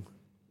hour long.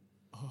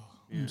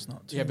 It's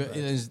not too Yeah, but bad.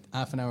 there's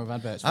half an hour of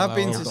adverts. I've for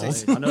been our to own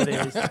see- I know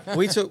there is.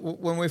 We took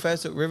when we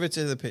first took River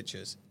to the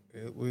pictures.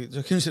 We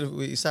took him to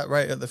we sat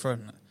right at the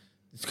front.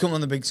 He's come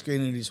on the big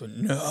screen and he just went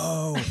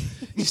no.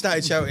 He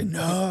started shouting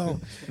no,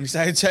 and he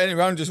started turning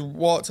around, just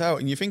walked out.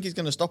 And you think he's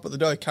going to stop at the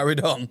door? He carried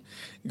on.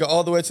 He got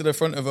all the way to the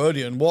front of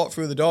Odeon, walked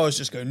through the doors,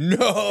 just going no.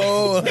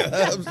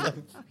 I was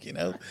like, fucking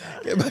hell,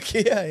 get back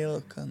here, you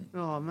little cunt.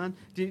 Oh, man.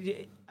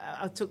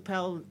 I took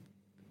Pel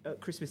at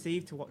Christmas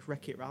Eve to watch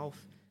Wreck-It Ralph.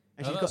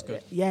 And Oh, that's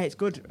good. Yeah, it's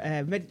good.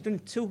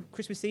 Done 2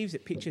 Christmas Eves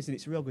at Pictures, and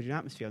it's a real good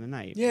atmosphere on the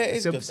night. Yeah, it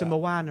is good, Some that.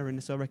 Moana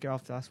and so Wreck-It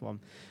Ralph, the last one.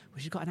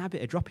 But she's got an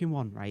habit of dropping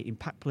one, right, in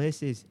packed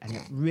places, and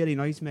it really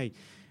annoys me.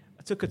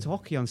 I took her to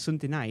hockey on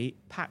Sunday night,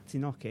 packed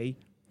in hockey.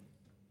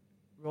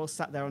 We're all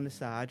sat there on the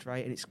side,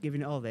 right, and it's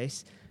giving it all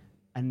this.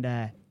 And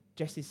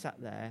Jesse's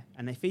sat there,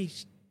 and if he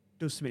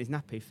does something, he's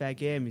nappy, fair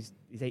game, he's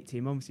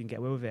 18 months, he can get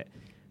away with it,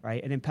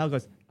 right? And then Pel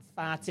goes,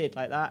 I farted,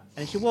 like that.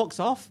 And she walks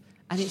off.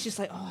 And it's just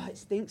like, oh, it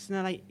stinks. And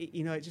then, like,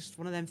 it's just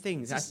one of them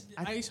things. Is this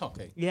ice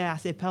hockey? Yeah, I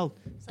say, Pel,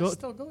 Is that don't,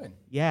 still going?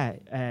 yeah,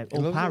 He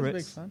old loves it, he's a big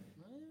Pirates.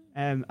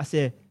 fan. I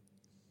say,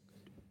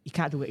 you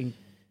can't do it in.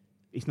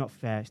 It's not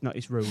fair. It's not.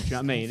 It's rude. Do you know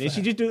what I mean?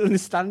 She just doesn't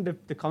understand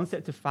the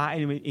concept of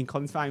farting in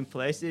confined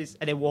places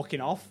and then walking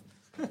off.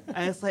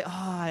 And it's like, oh,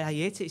 I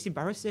hate it. It's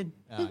embarrassing.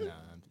 Oh, no.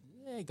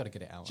 Yeah, you got to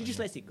get it out. She just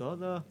lets it go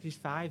though. She's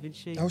 5, isn't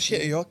she? How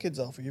shit are your kids,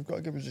 Alfie? You've got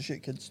to give us a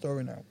shit kid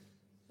story now.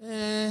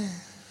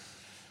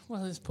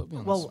 Well, let's put me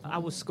on. Well, I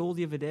was school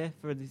the other day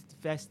for the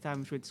first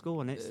time she went to school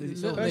on it. So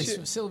it's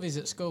all- Sylvie's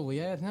at school.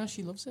 Yeah, now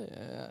she loves it.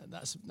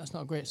 That's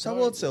not a great So story.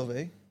 how old,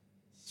 Sylvie?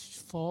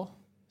 4.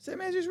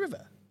 Same age as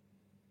River?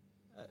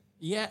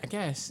 Yeah, I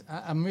guess.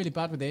 I'm really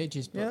bad with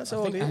ages. But Yeah, that's I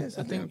how old think, he is.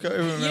 I think I can't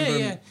even Yeah, remember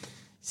yeah. him.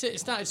 So it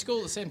started school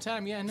at the same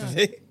time. Yeah, no.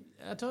 Did he?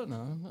 I don't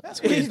know.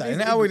 That's weird, though,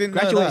 isn't it? How we didn't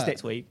know graduates that.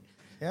 next week.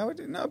 Yeah, we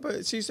didn't know,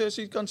 but she's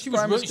gone to She was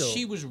primary school.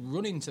 she was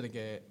running to the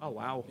gate. Oh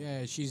wow.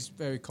 Yeah, she's a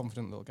very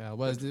confident little girl.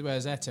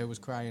 Whereas Etta was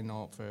crying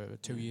out for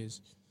 2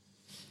 years.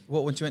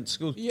 What, when she went to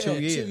school? Yeah, 2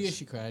 years? 2 years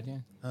she cried. Yeah.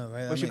 Oh, right.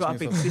 Well, That she makes got a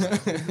me big feel-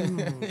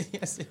 sister.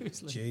 Yeah,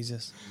 seriously.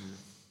 Jesus.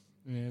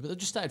 Yeah, but they've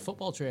just started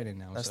football training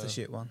now. That's so, the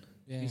shit one.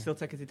 Yeah. You still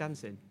take her to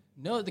dancing?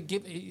 No,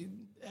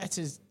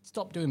 Etta's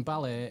stopped doing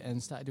ballet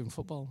and started doing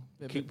football.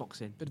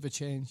 Kickboxing. Bit of a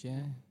change, yeah.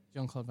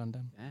 Jean-Claude Van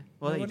Damme. Yeah.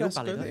 Well, you do that's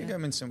ballet, good. don't You you? get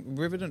him in some.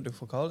 River don't do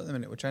fuck all at the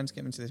minute. We're trying to get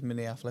him into this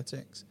mini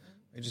athletics.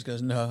 He just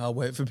goes, no, I'll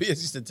wait for PE. He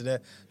said today,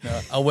 no,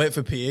 I'll wait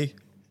for PE.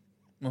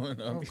 No, I've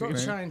got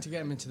PE. trying to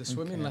get him into the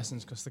swimming Okay.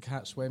 lessons because they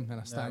can't swim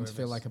and I'm starting to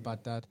feel River's- like a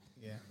bad dad.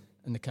 Yeah.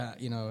 And they can't,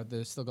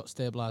 they've still got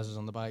stabilisers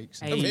on the bikes.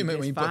 Hey, Don't mean when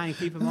it's you put- fine.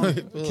 Keep them on.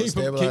 keep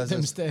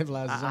them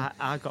stabilisers on.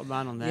 I got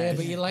mine on there. Yeah,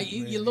 but you're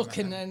Really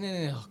looking and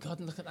oh god,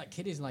 look at that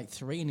kid. He's like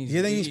 3 and he's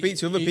Yeah, then you speak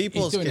to other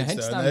people's he's doing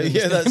kids, a though, headstand.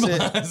 yeah,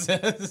 that's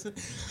that's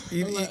it.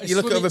 You, Well, you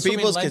look at other swimming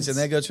people's lengths. kids and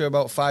they go to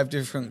about 5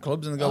 different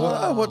clubs and they go, well,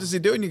 Oh. what does he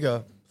do? And you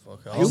go,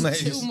 fuck all, mate.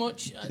 Too Just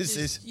much. this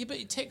is- Yeah, but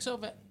it takes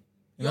over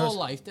He your knows-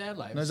 life, their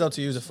life. knows how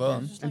to use a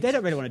phone. Just And like- they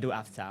don't really want to do it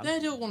half the time. They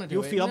don't want to do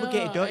You'll it. feel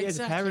obligated, No, don't you, as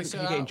a exactly. parent, 'cause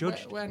you're getting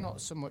judged. We're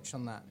not so much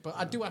on that, but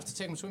I do have to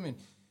take them swimming.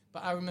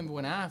 But I remember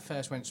when I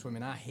first went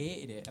swimming, I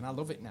hated it, and I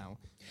love it now.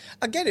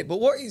 I get it, but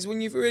what is, when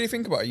you really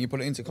think about it, you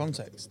put it into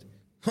context.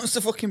 What's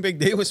the fucking big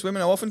deal with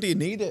swimming? How often do you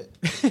need it?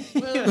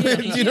 Well, Do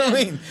you know what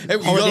I mean? You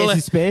Holidays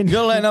in Spain.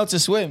 gotta learn how to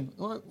swim.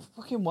 Like,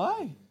 fucking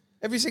why?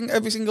 Every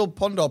single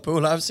pond or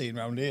pool I've seen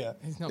around here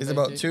It's not is big,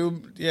 about dude.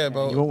 2. Yeah,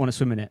 about You won't want to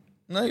swim in it.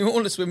 no, you won't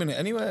want to swim in it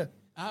anywhere.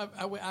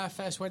 I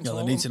first went Yeah, to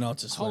they need to know how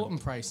to swim. Holton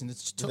Price, and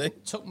it they?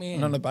 took me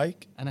And on in, a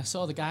bike. and I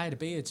saw the guy had a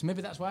beard, so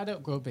maybe that's why I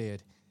don't grow a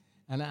beard.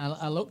 And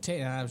I looked at it,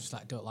 and I was just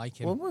like, don't like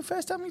him. When was the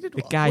first time you did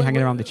The what? guy Well,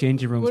 hanging around the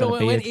changing rooms Well, on a I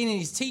beard. went in and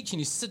he's teaching.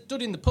 He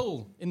stood in the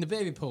pool, in the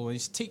baby pool, and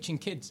he's teaching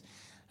kids.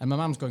 And my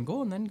mum's going,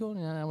 go on then, go on.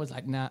 And I was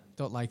like, nah,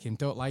 don't like him.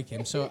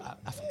 So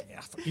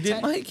You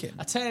didn't like him?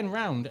 I turned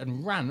round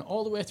and ran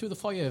all the way through the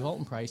foyer of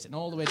Alton Price and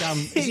all the way down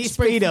In your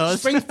Speedos.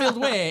 Springfield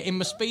Way in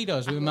my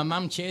Speedos with my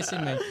mum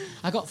chasing me.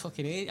 I got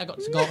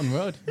to Galton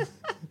Road.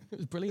 It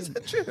was brilliant.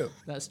 True.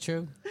 That's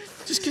true.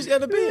 Just because you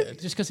had a beard.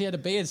 Just because he had a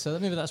beard, so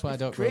maybe that's why I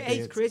don't grow a It's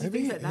beard. crazy Maybe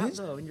things it like that is.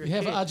 though. When you're a Yeah,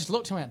 kid. but I just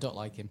looked at him. I don't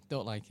like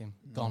him.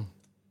 Gone.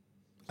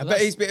 I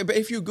bet he's. But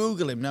if you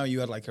Google him now,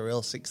 you had like a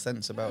real sixth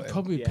sense about it.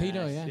 Probably Yes,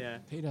 pedo. Yeah, yeah.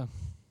 pedo.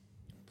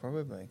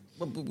 Probably.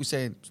 Well, but we're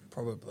saying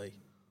probably.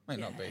 Might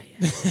not be.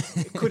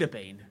 It could have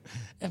been.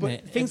 Yeah, But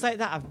mate, things like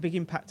that have a big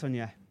impact on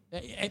you.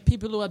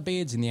 people who had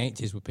beards in the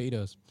 80s were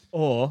pedos.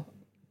 Or,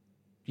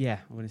 yeah,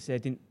 I'm going to say I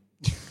didn't.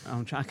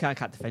 I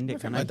can't defend I it,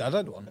 think can my I? dad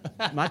had one.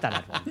 My dad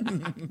had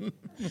one.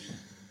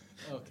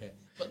 Okay.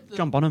 But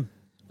John Bonham.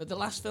 But the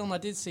last film I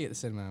did see at the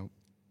cinema,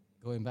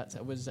 going back to,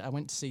 I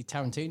went to see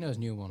Tarantino's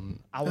new one,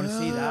 I want to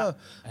see that.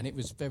 and it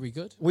was very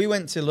good. We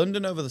went to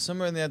London over the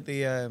summer and they had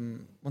the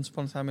Once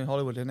Upon a Time in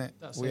Hollywood, didn't it?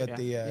 That's we it, had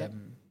yeah. the.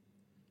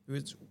 It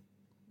was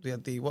they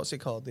had the what's it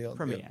called?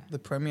 Premiere. The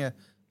premiere.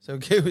 So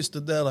Gay was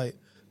stood there like,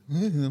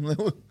 I'm like,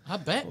 what? I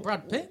bet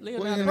Brad Pitt, What are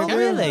Leonardo you gonna Oh, do? DiCaprio.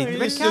 really? The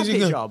red He's just carpet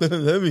gonna- job?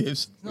 There he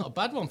is. Not a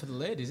bad one for the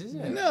ladies, is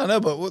it? No,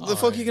 but what the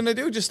fuck are you going to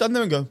do? Just stand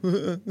there and go,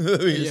 there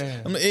he is.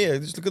 Yeah. I'm like, here,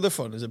 just look at the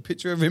front. There's a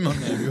picture of him on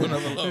there. If you want to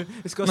have a look.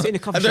 Let's go sit in a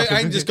coffee shop. I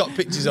ain't just got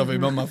pictures of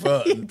him on my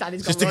phone.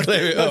 Daddy's just got to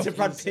clear it loads up. of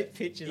Brad Pitt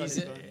pictures on He's,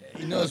 his phone.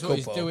 he knows what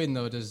he's couple. doing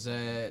though. Does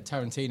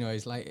Tarantino?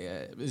 He's like,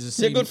 there's a Is it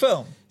scene. a good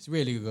film? It's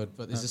really good,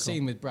 but there's a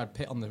scene with Brad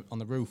Pitt on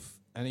the roof,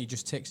 and he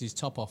just takes his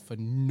top off for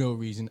no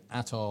reason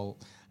at all,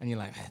 and you're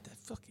like, the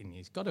fucking,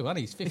 he's got to, and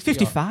he's 50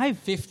 55.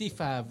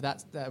 55.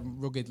 That's that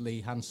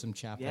ruggedly handsome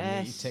chap,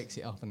 and he Yes. takes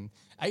it off, and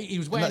he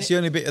was And wearing. that's the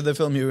only bit of the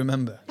film you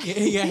remember.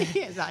 yeah.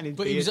 Is that in his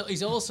But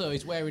beard?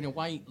 he's wearing a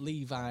white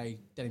Levi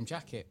denim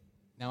jacket.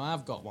 Now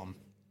I've got one,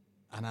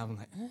 and I'm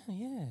like,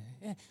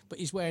 yeah. But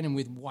he's wearing them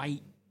with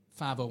white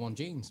 501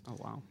 jeans. Oh,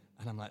 wow.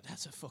 And I'm like,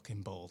 that's a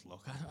fucking bold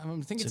look.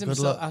 I'm thinking It's to a good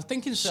myself, look. I was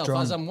thinking to myself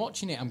Strong. as I'm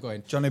watching it, I'm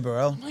going, Johnny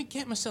Burrell. I might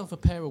get myself a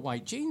pair of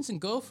white jeans and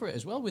go for it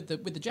as well with the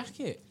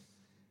jacket.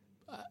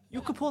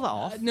 You could pull that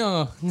off.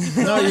 No,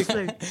 No,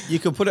 you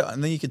could put it on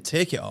and then you could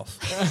take it off.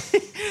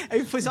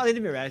 He puts it on in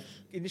the mirror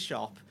in the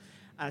shop.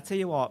 And I tell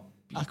you what,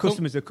 I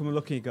customers will come and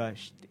look and you go,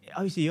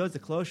 obviously he owns the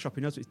clothes shop,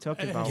 he knows what he's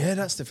talking about. Yeah,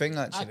 that's the thing,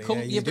 actually. come-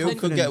 Yeah, you you do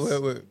could get away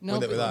with No,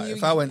 it with but that. you-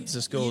 If I went to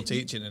you- school you-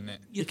 teaching in it,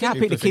 you can't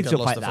people pick the think kids I'd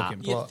up lost like the that.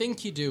 fucking you plot.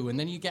 think you do, and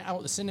then you get out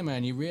of the cinema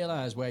and you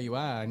realise where you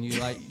are, and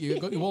you're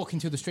walking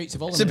through the streets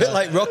of Holland. It's a bit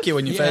like Rocky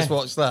when you Yeah. first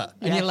watched that.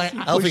 And you're like,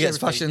 Alfie push gets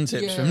everything. fashion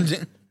tips Yeah.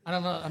 from. And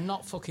I'm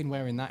not fucking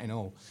wearing that in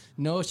all.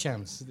 No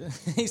chance.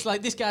 It's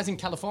like this guy's in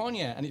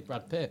California and it's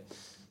Brad Pitt.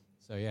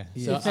 So yeah.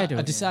 So Fair I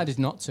dude, decided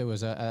not to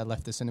as I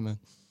left the cinema.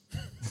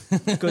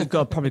 Good,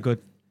 probably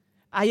good.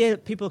 Yeah,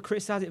 people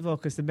criticise it though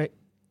because they make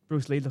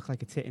Bruce Lee look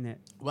like a tit in it.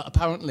 Well,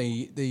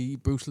 apparently the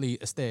Bruce Lee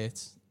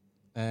estate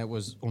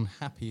was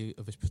unhappy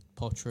of his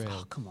portrayal.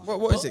 Oh, come on.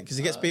 What is it? Because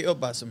he gets beat up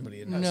by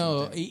somebody. And that's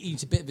No, something.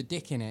 he's a bit of a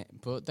dick in it,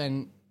 but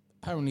then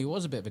apparently he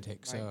was a bit of a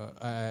dick. So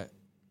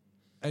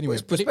anyway, Well,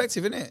 it's but it-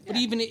 perspective, isn't it? But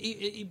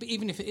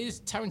even if it is,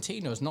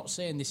 Tarantino's not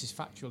saying this is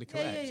factually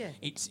correct. yeah.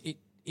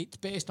 It's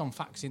based on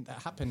facts that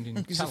happened in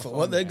Because I thought, California.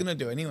 what they're going to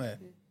do anyway.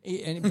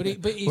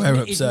 But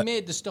We're he's upset.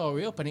 made the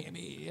story up and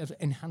it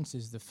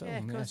enhances the film. Yeah,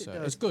 of course it so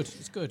does. it's good.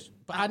 It's good.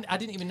 But I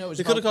didn't even know it was.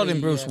 They could have about called him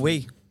the, Bruce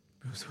Wee.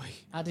 Bruce Lee.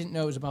 I didn't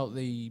know it was about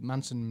the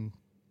Manson.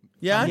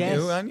 Yeah, I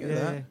Yes. knew Yeah.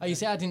 that. Oh, you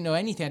say I didn't know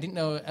anything. I didn't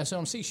know. So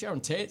I'm seeing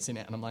Sharon Tate's in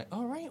it, and I'm like,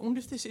 all right. I wonder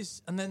if this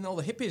is. And then all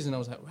the hippies, and I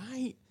was like,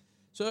 right.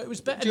 So it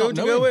was better. Do you know not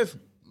who to go knowing. with?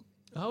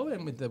 Oh, I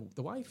went with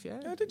the wife.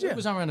 Yeah. Oh, did you? It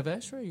was our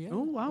anniversary. Yeah.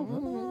 Oh, wow.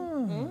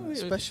 Oh,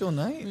 special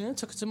night. Yeah,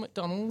 took her to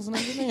McDonald's and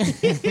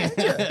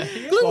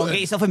everything. Go on, get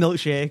yourself a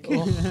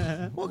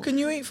milkshake. What can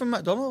you eat from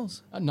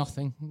McDonald's?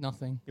 Nothing.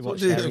 You What watch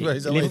do you- Harry. right,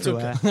 is that You what you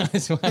live took to,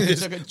 That's why I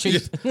took it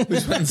cheap. We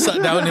just went and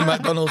sat down in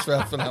McDonald's for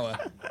half an hour.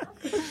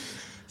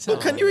 So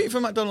What can you eat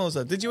from McDonald's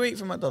though? Did you eat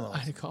from McDonald's? I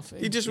had a coffee.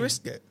 You just yeah.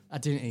 risked it. I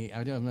didn't eat.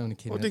 I'm only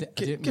kidding. What I did-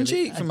 di- I didn't can she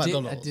really, eat from I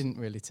McDonald's? didn't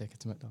really take her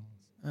to McDonald's.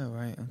 Oh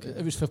right, okay.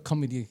 It was for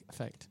comedy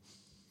effect.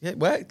 Yeah, it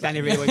worked.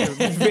 Danny really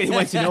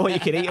wants to know what you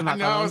can eat at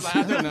McDonald's.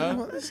 I don't know.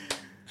 What is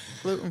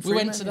gluten-free We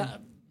went to menu?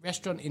 that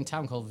restaurant in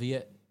town called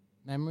Viet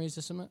Memories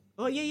or something.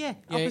 Oh, yeah. Yeah.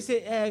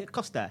 Opposite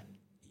Costa.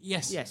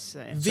 Yes. Yes.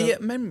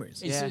 Viet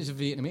Memories. It's, Yeah. it's a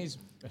Vietnamese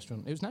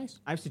restaurant. It was nice.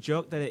 I used to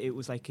joke that it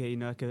was like a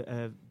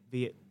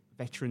Viet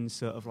veteran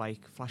sort of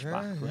like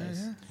flashback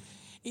place.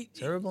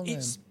 Terrible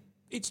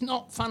It's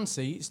not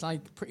fancy. It's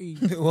like pretty.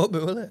 It won't be,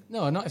 will it?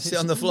 No, not if Sit it's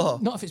on the floor?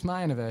 Not if it's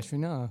my anniversary.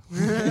 No.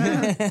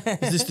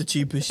 Is this the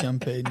cheapest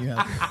champagne you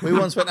have? We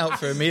once went out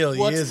for a meal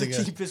years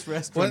ago. cheapest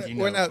restaurant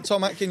Went out.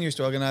 Tom Atkin used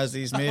to organise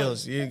these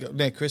meals.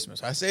 Near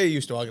Christmas. I say he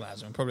used to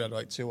organise them. Probably had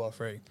like 2 or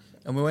 3.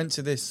 And we went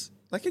to this,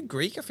 like a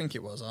Greek, I think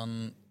it was,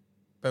 on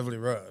Beverly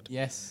Road.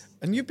 Yes.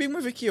 And you've been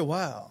with Vicky a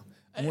while.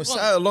 And we Well,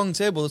 sat at a long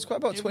table. There's quite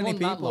about it 20 wasn't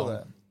that people long.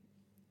 there.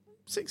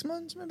 6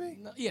 months, maybe?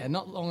 No, yeah,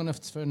 not long enough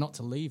for not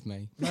to leave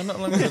me. No, not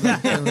long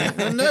enough.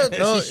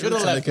 no, She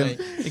should've left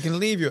he can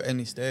leave you at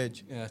any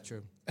stage. Yeah,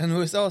 true. And we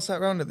were all sat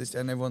around at this,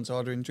 and everyone's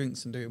ordering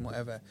drinks and doing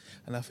whatever.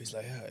 And Alfie's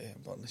like, oh, yeah,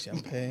 bottle of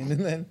champagne.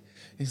 And then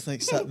he's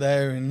like, sat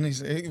there, and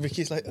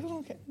Vicky's like, oh,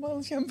 okay, bottle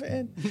of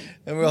champagne.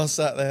 And we're all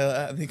sat there, like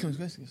that, and he comes,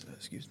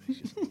 excuse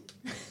me.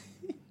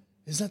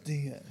 Is that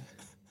the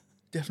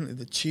definitely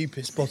the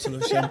cheapest bottle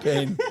of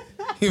champagne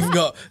you've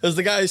got? As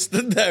the guy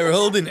stood there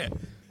holding it, and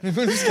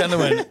everyone just kind of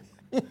went,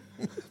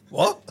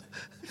 what?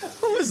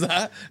 What was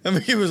that? And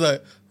Vicky was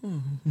like,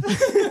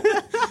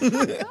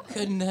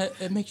 Can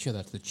make sure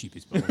that's the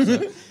cheapest bottle.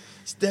 sir.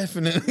 it's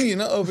definitely, you're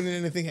not opening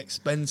anything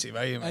expensive,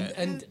 are you, mate?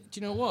 and do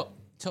you know what?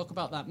 Talk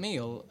about that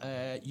meal.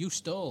 You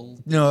stole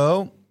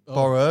No,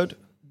 borrowed.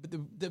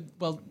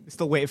 well.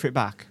 Still waiting for it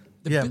back.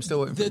 Yeah, I'm still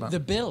waiting for it back. The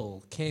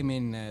bill came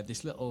in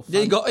this little.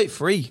 Yeah, you got it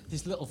free.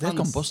 this little. They've gone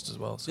fancy- bust as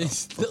well. So.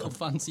 This little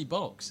fancy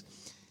box,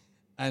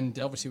 and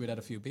obviously we'd had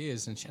a few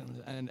beers,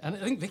 and I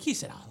think Vicky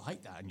said, "I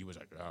like that," and you was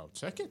like, "Oh, I'll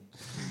check it."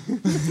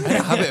 I had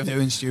a habit of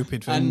doing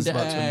stupid things And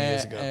about 20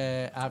 years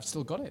ago. I've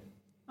still got it.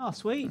 Oh,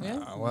 sweet.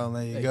 Yeah. Oh, well,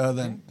 there you go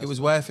then. It was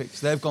worth it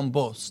 'cause they've gone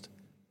bust.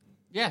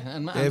 Yeah,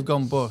 and They've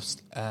gone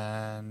bust,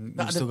 and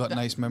That- you've still got that-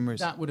 nice memories.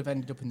 that would have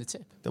ended up in the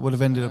tip. That would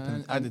have ended up in.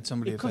 And- I did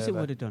somebody a Of course it favour.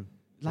 would have done.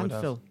 Would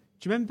have. Landfill.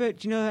 Do you remember?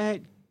 Do you know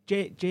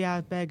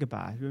JR Burger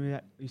Bar? Remember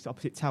that used to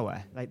opposite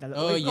Tower? Like that.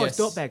 Oh, It's yes.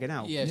 Dope Burger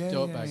now. Yes, Yeah,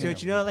 Dope yeah, Bag. So yeah.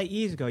 do you know, like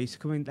years ago, I used to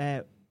come in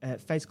there,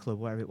 Fez Club,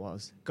 wherever it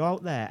was, go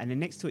out there, and then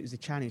next to it was a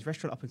Chinese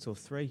restaurant up until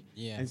 3.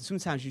 Yeah. And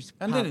sometimes you used to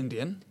And park- an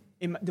Indian.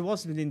 there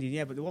was an Indian,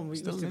 yeah, but the one we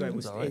Still used to go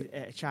Indian's was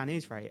alright.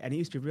 Chinese, right? And it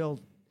used to be real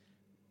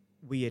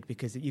weird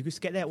because you used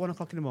to get there at 1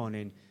 o'clock in the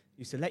morning,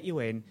 used to let you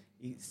in,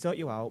 sort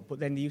you out, but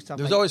then they used to have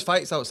There was like, always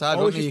fights outside.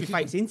 always Wasn't used to there?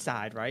 be fights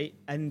inside, right?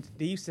 And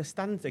they used to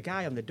stand the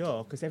guy on the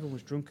door because everyone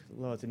was drunk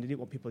loads and they didn't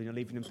want people,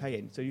 leaving and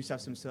paying. So you used to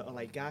have some sort of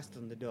like guy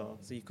stood on the door,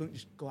 so you couldn't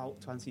just go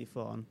out to answer your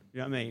phone. You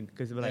know what I mean?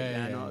 Because they were like,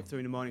 Yeah. at 3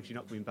 in the morning, 'cause you're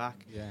not coming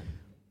back. Yeah.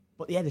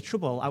 But yeah, the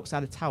trouble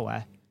outside the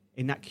tower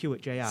in that queue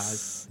at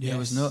JR's. Yeah, it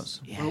was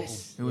nuts.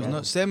 Yes. It was Yeah.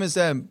 nuts. Same as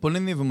Bun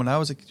in the Oven when I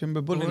was a kid. Do you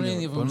remember Bun in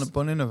the Oven? Oven's-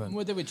 Bun in the Oven.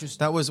 Well, they were just.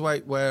 That was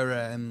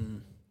where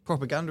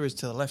propaganda is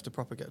to the left of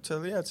propaganda. To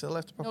the left of No,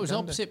 it propaganda. was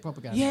opposite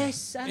propaganda.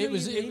 Yes, I know it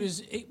was. what you It mean. was.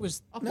 It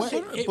was. Opposite-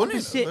 well, it- Bun in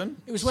opposite- the Oven.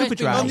 It was where it's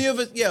been Superdry. On the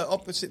other, yeah,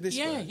 opposite this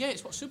Yeah, way. yeah,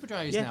 it's what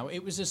Superdry is Yeah. now.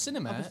 It was a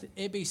cinema, Opposite-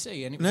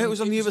 ABC, and No, it was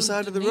on the other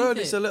side of the road.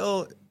 It's a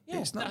little. Yeah,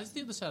 It's not. that's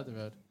the other side of the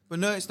road. But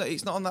no, it's not.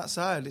 It's not on that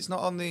side. It's not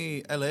on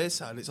the LA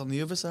side. It's on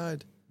the other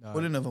side. No.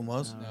 Bun in the Oven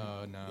was.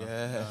 No, no,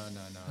 Yeah.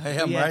 no. Hey,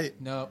 I'm Yeah.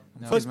 right. No,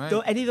 no. Those, right.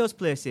 any of those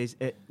places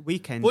at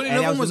weekend, Well, 8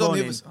 another hours one was in the on the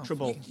morning, other side.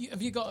 trouble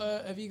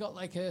Have you got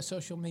like a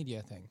social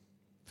media thing?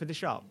 for the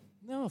shop.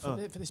 No, for,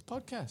 Oh. for this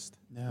podcast.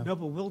 No. No,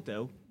 but we'll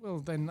do. Well,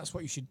 then that's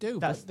what you should do.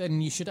 That's- But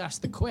then you should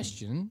ask the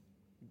question: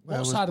 Where what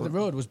was side of the Bun?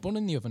 road was Bun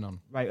in the Oven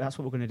on? Right, that's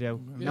what we're going to do.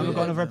 Yeah, Now we've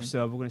got yeah. another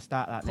episode. We're going to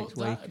start that next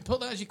Put week. that, put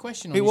that as your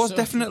question. On It your was social-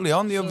 definitely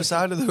on the other social-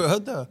 side of the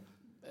road, though.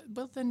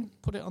 Well, then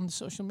put it on the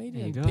social media.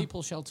 There you And go.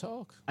 people shall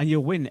talk. And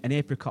you'll win an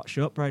apricot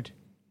shortbread.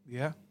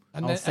 Yeah.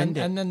 And I'll then, send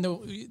it. and then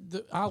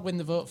I'll win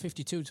the vote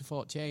 52 to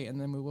 48,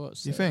 and then we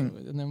won't. You think?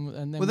 And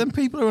then Well, then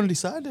people are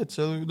undecided,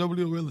 so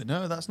nobody will really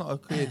know. That's not a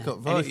clear-cut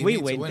vote. And if You we need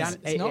to win, win.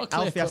 Dan, not a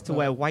clear Alfie has cut to vote.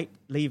 wear white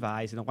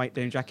Levi's and a white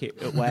denim jacket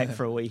at work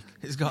for a week.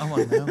 He's got him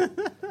on now.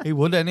 He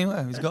would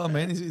anyway. He's got him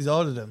in. He's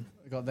ordered him.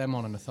 I got them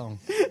on and a thong.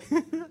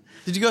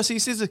 Did you go see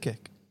Scissor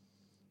Kick?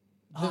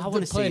 Oh, I They're want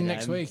to see playing them.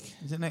 next week.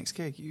 Is it next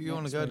kick? You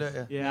want to Next go, week.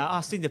 don't you? Yeah,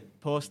 I've seen the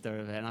poster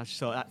of it, and I just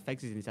thought that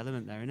Fegs is in his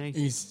element there, isn't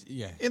he?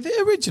 Yeah. Are they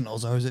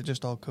originals or is it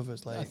just all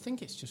covers? I Like,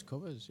 think it's just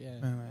covers. Yeah.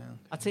 oh, well.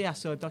 I tell you, I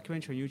saw a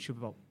documentary on YouTube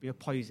about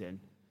Poison,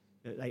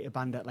 that, like a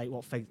band that like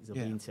what Fegs have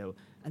Yeah. been to,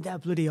 and they're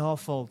bloody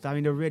awful. I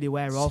mean, they really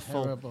were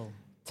awful, Terrible.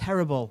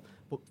 terrible.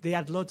 But they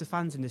had loads of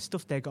fans, and the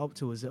stuff they got up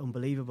to was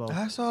unbelievable.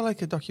 I saw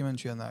like a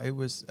documentary on that. It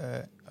was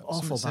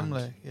Awful something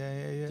band. similar.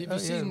 Yeah. Have Oh, you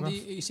seen rough.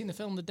 you seen the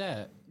film The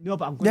Dirt? No,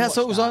 but I'm going Yeah, to that's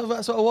what was on.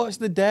 That's what I watched.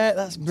 The Dirt.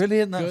 That's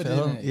brilliant. That Good, film.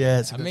 isn't it? Yeah,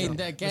 it's a I good mean,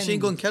 film. again- Machine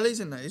Gun Kelly's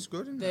in that. It's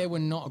good. Isn't They it? were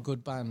not a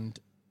good band,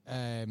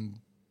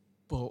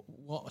 but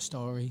what a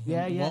story!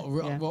 Yeah, And yeah,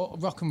 What, yeah.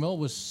 what rock and roll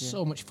was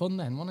so much fun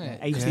then, wasn't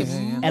it? 80s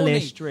Yeah. LA Money.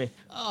 Strip.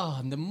 Oh,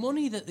 and the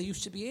money that there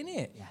used to be in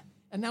it. Yeah.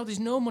 And now there's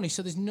no money,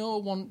 so there's no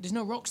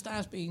rock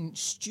stars being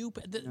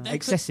stupid. They could-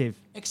 Excessive.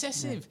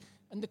 excessive,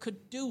 and they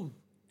could do.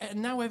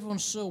 And now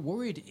everyone's so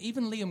worried.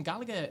 Even Liam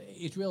Gallagher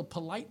is real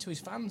polite to his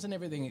fans and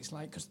everything. It's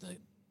like because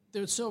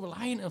they're so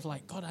reliant of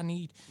like, God, I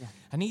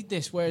need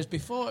this. Whereas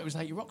before it was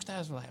like your rock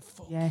stars were like,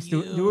 fuck Yes,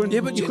 you. they were-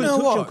 Yeah, but You you couldn't know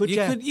touch what? them, could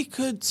ya? You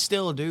could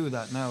still do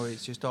that now.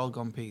 It's just all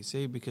gone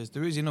PC because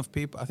there is enough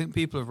people. I think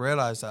people have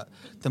realised that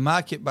the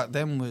market back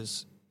then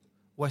was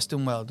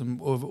Western world and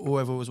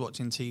whoever was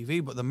watching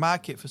TV, but the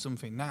market for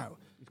something now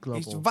is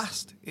global.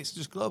 vast. It's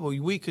just global.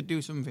 We could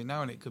do something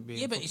now, and it could be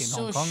Yeah, in but fucking it's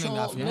Hong so Kong in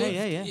half short an lived.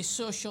 hour. Yeah. It's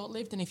so short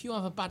lived, and if you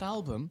have a bad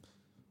album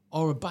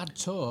or a bad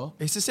tour,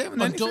 It's the same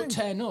with and don't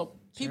anything. turn up,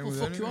 people with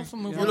fuck you anything. off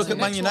and move You on look to at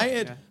the Man next one.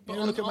 United. But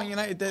You look at on- Man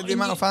United. The in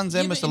amount of fans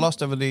they yeah, must but have in-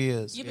 lost over the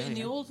years. Yeah, but in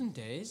the olden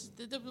days,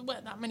 there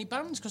weren't that many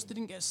bands because they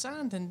didn't get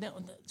signed, and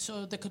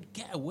so they could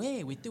get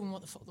away with doing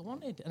what the fuck they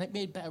wanted, and it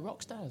made better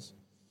rock stars.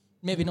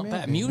 Maybe not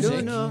better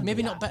music. No.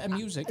 Maybe not better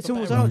music. but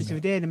Someone was better on rock this the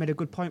other day and they made a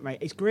good point, right?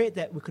 It's great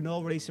that we can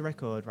all release a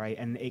record, right?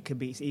 And it can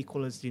be it's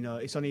equal as,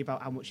 it's only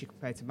about how much you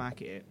compare to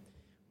market it.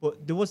 But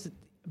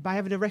by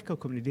having a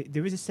record company,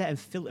 there is a certain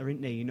filter,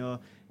 isn't there?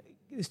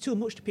 There's too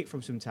much to pick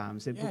from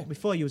sometimes. Yeah.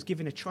 Before you was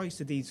given a choice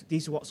of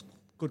these are what's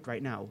good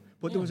right now.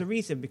 But there was a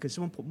reason because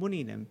someone put money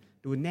in them,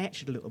 they were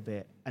nurtured a little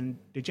bit, and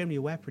they generally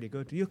were pretty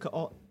good. You look at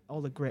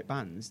all the great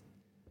bands,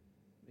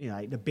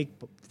 like the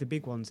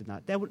big ones and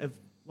that, they wouldn't have,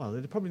 well,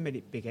 they'd probably made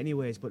it big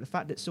anyways, but the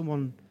fact that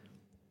someone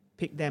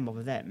picked them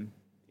over them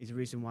is the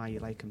reason why you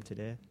like them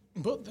today.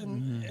 But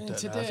then don't know. I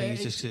today, think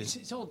it's just-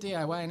 it's all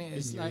DIY, and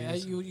it's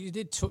like you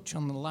did touch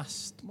on the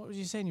last. What was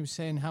you saying? You were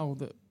saying how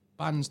that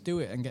bands do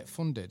it and get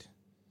funded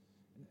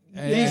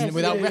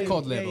without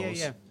record labels.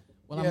 Yeah.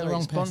 Well, Yeah, I'm the like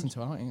wrong person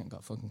to out. I ain't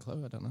got a fucking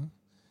clue. I don't know.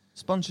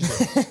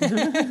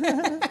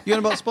 Sponsorships. You on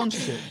about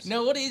sponsorships?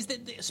 No, what it is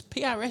that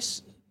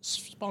PRS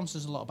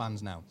sponsors a lot of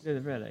bands now,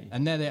 Really?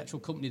 and they're the actual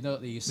company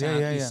that you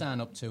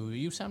sign up to. Are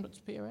you signed up to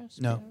PRS?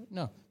 No.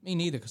 No, me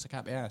neither, because I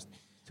can't be asked.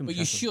 Somebody But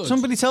you has to. should.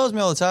 Somebody tells me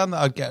all the time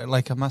that I'd get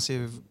like a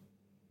massive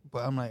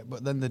But I'm like,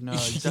 but then they know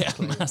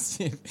exactly. Yeah,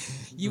 massive.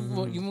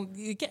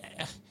 You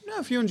get No,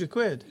 a few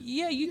 £100.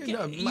 yeah. You get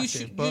not you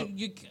massive, should but-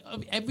 you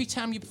every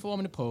time you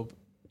perform in a pub,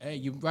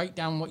 you write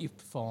down what you've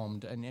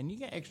performed, and you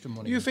get extra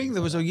money. You and think things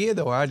there was like a year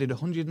though where I did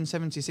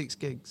 176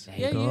 gigs? There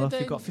Yeah, you go. yeah, If they-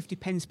 you've got 50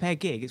 pence per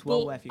gig, it's Well,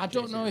 well worth it. I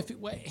don't know if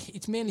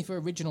it's mainly for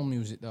original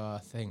music though. I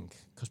think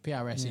because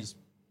PRS is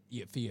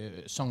for your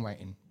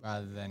songwriting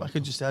rather than. I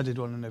could just added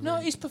one and every. No,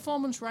 it's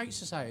Performance Rights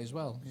Society as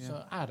well.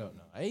 So I don't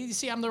know. You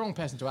see, I'm the wrong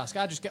person to ask.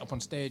 I just get up on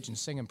stage and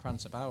sing and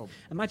prance about.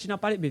 Imagine how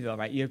bad it'd be though,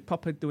 right? You're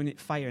proper doing it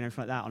fire and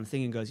everything like that on the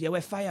thing and goes, yeah,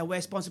 we're fire,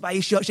 we're sponsored by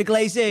Yorkshire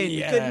Glazing.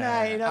 Good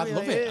night. You know, I'd you're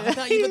love like, it. yeah. I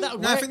thought even that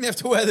would No, I work. think they have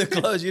to wear the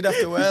clothes. You'd have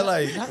to wear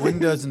like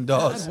windows and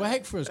doors. That'd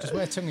work for us because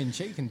we're tongue in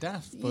cheek and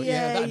daft. But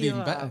that'd be you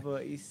even are, better.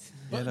 But it's,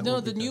 But that no,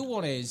 would be the new good.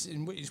 one is,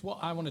 and it's what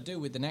I want to do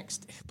with the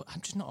next. But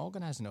I'm just not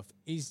organised enough.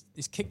 Is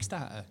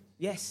Kickstarter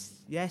yes.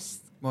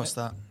 What's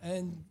that?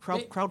 and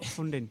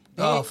Crowdfunding.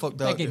 Oh fuck!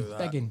 Don't begging, do that.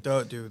 begging.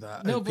 Don't do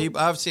that. No, People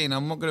I've seen.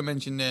 I'm not going to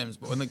mention names,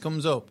 but when it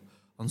comes up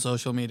on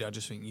social media, I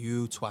just think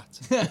you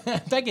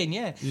twat. begging,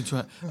 yeah. You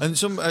twat. And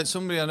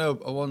somebody I know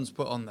once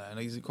put on there, and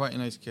he's quite a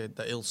nice kid,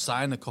 that he'll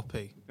sign a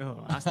copy.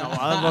 Oh, that's not what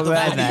I'm What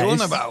about. are you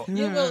on about?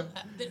 Yeah, well,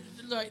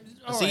 like,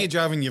 I all see you right.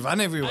 driving your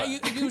van everywhere.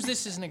 I use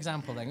this as an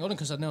example then, only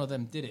because I know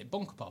them did it.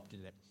 Bunker Pop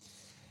did it,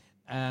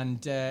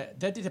 and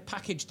they did a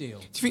package deal.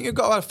 Do you think you've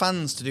got to have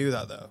fans to do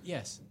that though?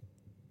 Yes.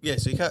 Yeah,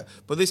 so you can't.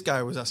 But this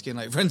guy was asking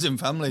like friends and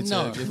family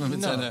to give him a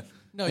tenner.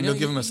 And they'll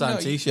give him a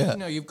signed T-shirt.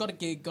 No, you've got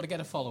to get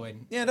a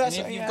following. Yeah, that's-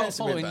 and if yeah, you've got a that's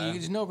a bit following. better.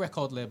 There's no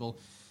record label.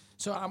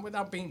 So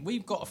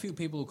we've got a few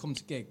people who come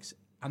to gigs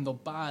and they'll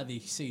buy the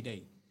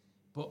CD,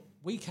 but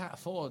we can't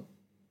afford.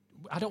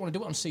 I don't want to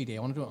do it on CD.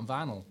 I want to do it on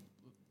vinyl.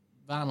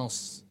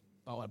 Vinyl's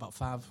about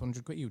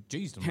 500 quid. You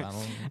geez, on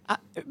vinyl.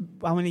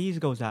 How many years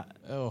ago was that?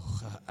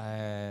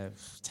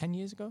 10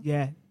 years ago.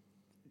 Yeah.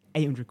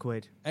 800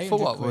 quid.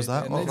 800 what was quid.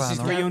 that? And What this is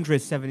vinyl?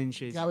 300, 7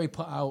 inches. Gary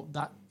put out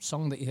that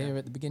song that you hear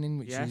at the beginning,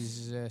 which Yes.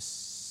 is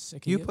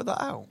Sick of You You put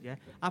that out? Yeah.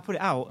 I put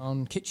it out.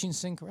 on Kitchen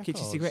Sink Records.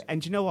 Kitchen Cigarette. And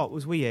do you know what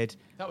was weird?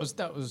 That was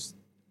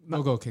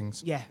No Go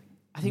Kings. Yeah.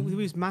 I think it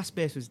was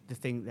MySpace was the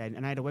thing then,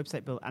 and I had a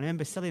website built. And I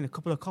remember selling a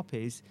couple of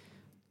copies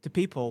to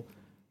people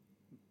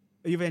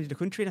either end of the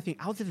country, and I think,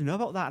 how did I know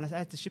about that? And I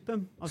had to ship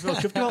them. I was really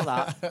chuffed about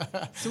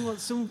that.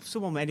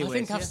 Someone anyway. I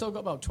think I've still got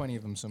about 20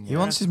 of them somewhere. He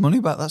wants his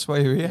money back. That's why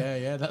you're here.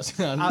 Yeah, that's.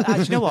 Do you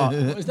know what?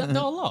 Is that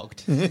door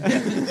locked?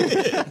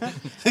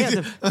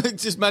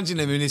 Just imagine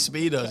him in his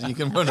speedos and you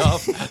can run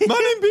off. Man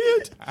in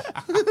beard.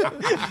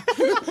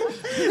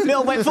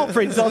 Little wet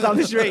footprints all down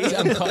the street.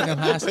 I'm cutting him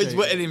high He's street.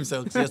 wetting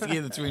himself because he has to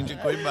give the 300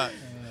 quid back.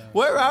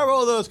 Where are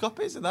all those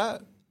copies of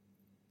that?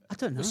 I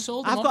don't know. We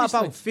sold them, I've got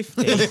about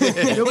obviously.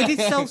 50. No, we did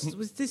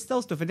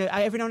sell stuff, and then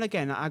every now and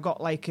again I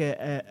got like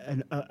a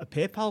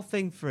PayPal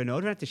thing for an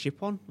order. I had to ship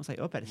one. I was like,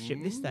 oh, I better ship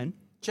this then.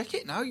 Check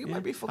it now. You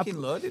might be fucking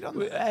loaded on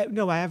that.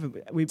 No, I haven't.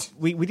 We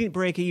didn't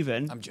break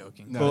even. I'm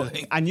joking. But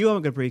I knew I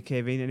wasn't going to break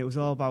even, and it was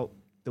all about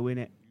doing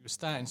it. You were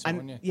starting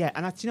someone, And yeah.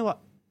 and you know what?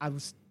 I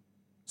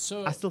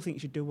So still think you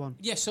should do one.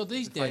 yeah, so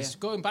these Fire. days,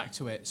 going back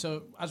to it,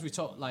 so as we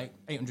talked, like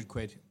 800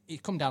 quid,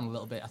 it's come down a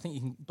little bit. I think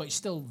you can, but it's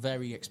still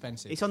very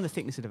expensive. It's on the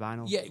thickness of the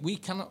vinyl. Yeah, we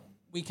cannot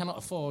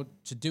afford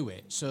to do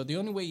it. So the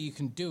only way you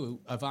can do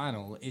a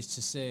vinyl is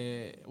to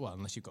say, well,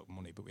 unless you've got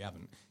money, but we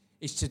haven't,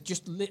 is to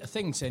just lit a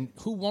thing saying,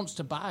 who wants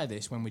to buy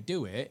this when we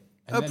do it?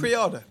 And then-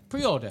 Pre-order.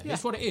 Pre-order.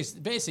 That's what it is.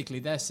 Basically,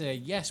 they say,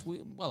 yes,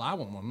 I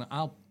want one.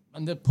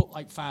 And they put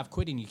like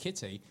 £5 in your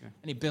kitty,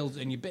 and it builds,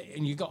 and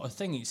you got a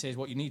thing that says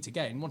what you need to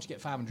get, and once you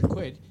get 500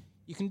 quid,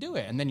 you can do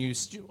it. And then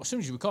as soon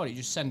as you record it, you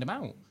just send them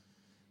out,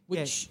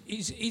 which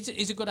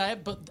is a good idea.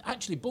 But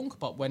actually, Bunker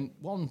Pop went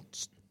one.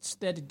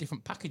 They did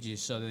different packages,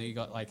 so that you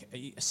got like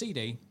a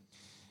CD,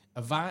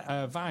 a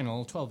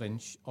vinyl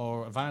 12-inch,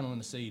 or a vinyl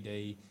and a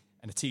CD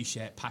and a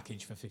T-shirt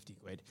package for 50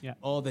 quid. Yeah.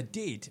 Or they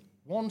did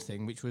one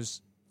thing which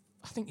was,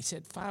 I think he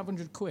said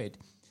 500 quid,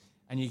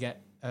 and you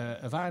get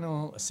a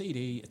vinyl, a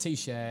CD, a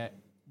T-shirt,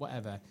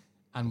 whatever,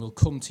 and we'll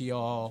come to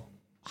your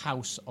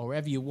house or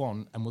wherever you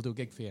want, and we'll do a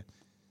gig for you.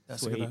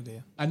 That's a good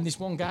idea. And this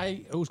one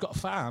guy who's got a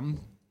farm,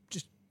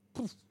 just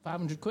poof,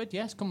 500 quid,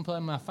 yes, come play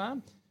on my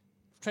farm.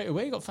 Straight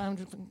away, you got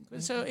 500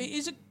 quid. So it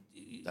is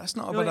That's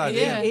not a No, bad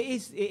idea. yeah.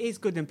 It is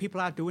good, and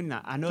people are doing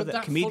that. I know But that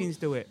that comedians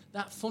do it.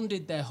 that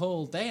funded their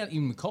whole. They hadn't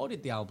even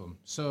recorded the album,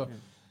 so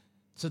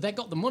they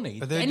got the money.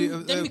 But Then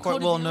they're quite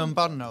recorded the well-known album.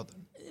 band now.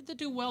 Then. They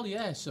do well,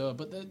 yeah. So,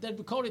 but they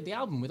recorded the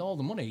album with all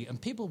the money,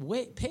 and people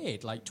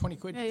paid like 20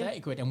 quid, 30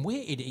 quid, and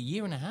waited a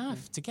year and a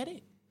half to get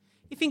it.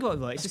 You think about it,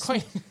 though, it's It's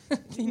just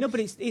quite. no, but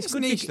it's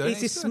good. niche, though,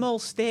 It's a it's good. small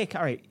stake.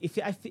 All right, if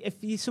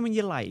you're someone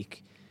you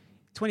like,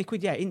 20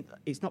 quid, yeah,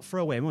 it's not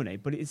throwaway money,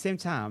 but at the same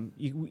time,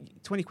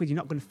 20 quid, you're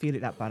not going to feel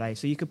it that bad,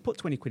 so you could put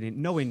 20 quid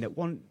in, knowing that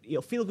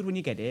it'll feel good when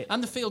you get it.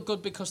 And they feel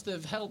good because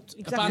they've helped a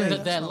Exactly. band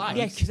that they're like.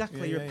 Yeah,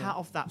 exactly. Yeah, You're yeah, a part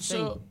of that thing.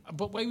 So,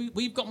 but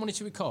we've got money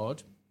to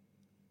record,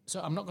 so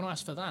I'm not going to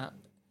ask for that.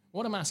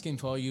 What I'm asking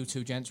for you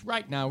two gents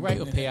right now, right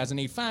up here, as I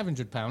need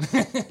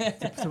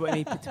 £500. So what I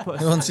need to put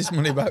He wants his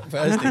money back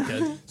first,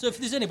 dickhead. So if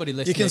there's anybody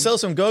listening, You can sell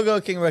some Go-Go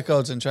King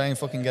records and try and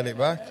fucking get it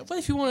back.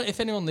 well, if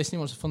anyone listening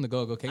wants to fund the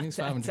Go-Go Kings,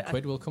 500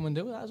 quid, we'll come and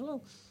do that as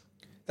well.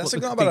 That's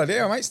What, not a the bad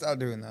idea. I might start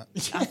doing that.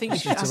 I think you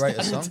should. To write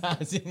a song.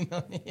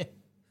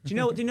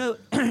 Do you know?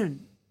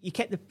 You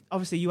kept the.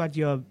 Obviously, you had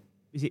your.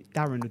 Is it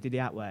Darren who did the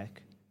artwork?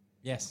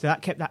 Yes. So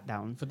that kept that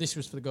down. For this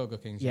was for the Go-Go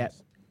Kings. Yeah.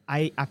 Yes.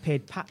 I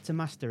paid Pat to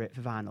master it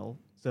for vinyl.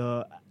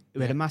 So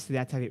we had a master. They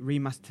had to have it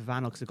remastered to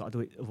vinyl because I've got to do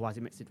it. Otherwise,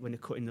 it makes it when they're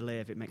cutting the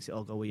lathe, it makes it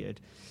all go weird.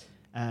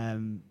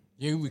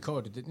 You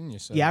recorded it, didn't you?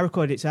 So. Yeah, I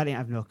recorded it, so I didn't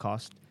have no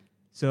cost.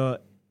 So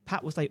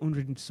Pat was like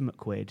 100 and something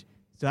quid.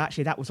 So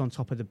actually, that was on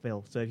top of the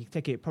bill. So if you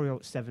take it, probably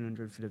about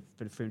 700 for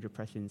the 300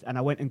 pressings. And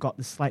I went and got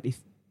the slightly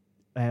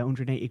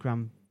 180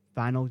 gram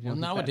vinyl. Well,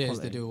 nowadays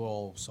they do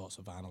all sorts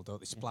of vinyl, don't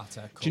they?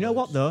 Splatter. Do you know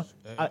what though?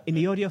 colours, In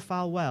the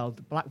audiophile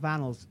world, black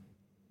vinyl's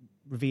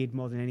revered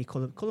more than any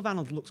colour. Colour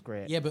vinyl looks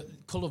great. Yeah, but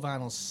colour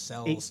vinyl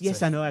sells.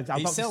 Yes, I know. I'm It about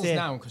to sells say,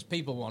 now because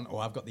people want. Oh,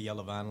 I've got the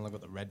yellow vinyl. I've got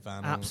the red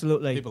vinyl.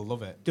 Absolutely. People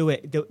love it. do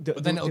it.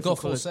 But then it'll go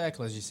full colours.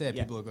 circle, as you say.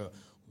 Yeah. People will go,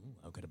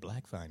 "Ooh, I've got a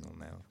black vinyl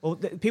now." Well,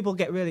 people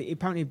get really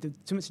apparently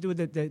something to do with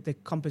the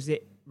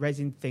composite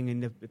resin thing in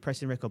the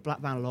pressing record. Black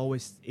vinyl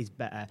always is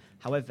better.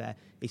 However,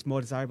 it's more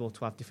desirable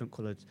to have different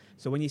colours.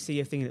 So when you see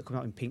a thing that comes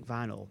out in pink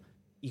vinyl,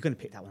 you're going to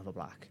pick that one over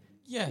black.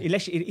 Yeah.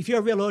 Unless if you're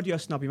a real audio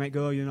snob, you might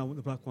go, I want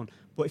the black one.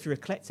 But if you're a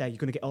collector, you're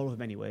going to get all of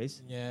them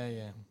anyways.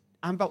 Yeah.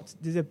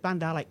 There's a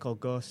band I like called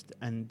Ghost,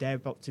 and they're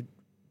about to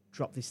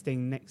drop this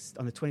thing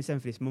on the 27th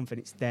of this month, and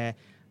it's their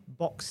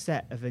box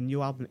set of a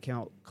new album that came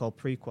out called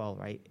Prequel,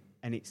 right?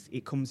 And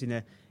it comes in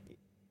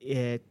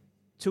a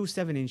 2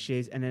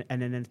 7-inches and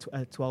then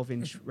a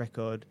 12-inch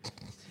record.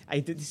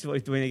 This is what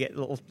he's doing. I get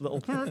little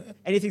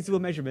anything to do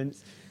with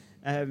measurements.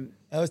 I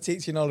was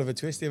teaching Oliver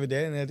Twist the other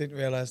day, and I didn't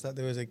realise that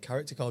there was a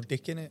character called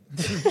Dick in it.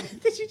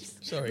 Did you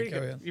just Sorry,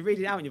 carry on. You read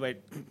it out and you went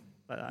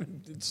like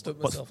that.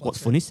 Stuck What's myself on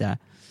funny, sir?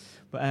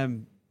 But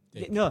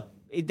Dick. no,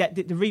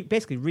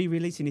 basically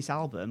re-releasing this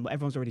album, what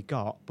everyone's already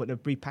got, but they're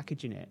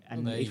repackaging it,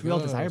 and Well, there it's you real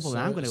go. desirable. And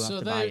I'm going to have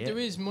to buy it. There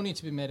is money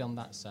to be made on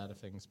that side of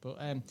things, but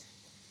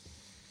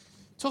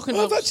talking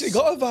Well, about. I've actually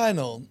got a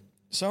vinyl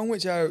song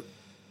which I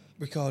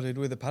recorded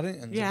with the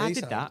Paddingtons. Yeah, a I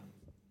B-side. did that.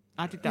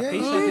 I did that Yeah,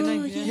 piece, you didn't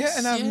I? did. Yeah. Yeah,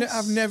 and Yes.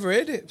 I've never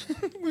heard it.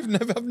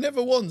 I've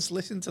never once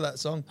listened to that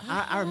song.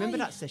 I remember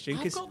that session I've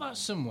because got that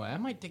somewhere. I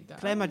might dig that.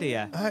 Claire, out. my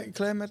dear.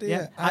 Claire, my dear,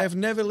 Yeah, I have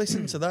never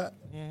listened to that.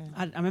 Yeah.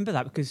 I remember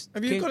that because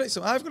Have you got it?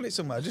 I've got it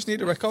somewhere. I just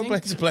need a record player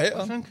to play it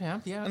I on. think I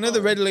have. Yeah. I know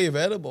they're readily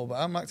available, but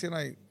I'm acting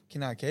like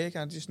cake.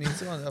 I just need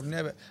someone.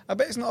 I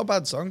bet it's not a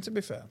bad song, to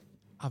be fair.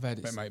 I've heard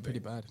It it's might be. pretty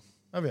bad.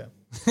 Have you?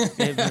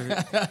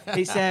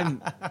 it's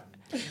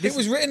It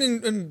was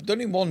written and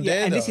done in one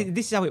day. and though.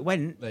 this is how it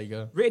went. There you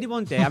go. Written in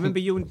one day. I remember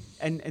you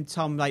and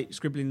Tom like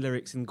scribbling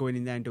lyrics and going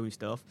in there and doing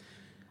stuff.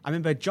 I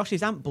remember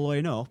Josh's amp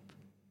blowing up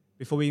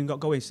before we even got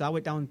going. So I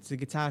went down to the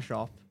guitar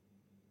shop,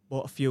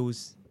 bought a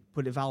fuse,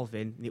 put a valve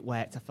in, and it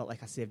worked. I felt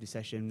like I saved the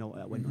session. No,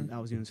 I went on. I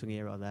was the unsung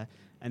hero there.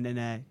 And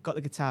then got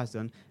the guitars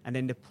done. And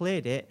then they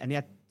played it, and he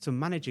had some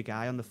manager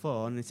guy on the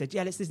phone and said,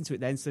 "Yeah, let's listen to it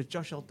then." So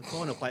Josh held the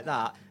phone up like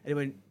that, and he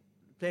went,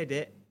 played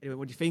it. And he went,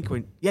 "What do you think?" I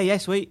went, "Yeah,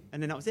 sweet."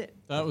 And then that was it.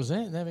 That was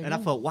it. There we And go. I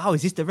thought, wow,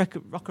 is this the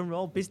rock and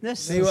roll business?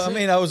 See what I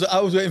mean? I was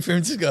waiting for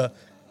him to go,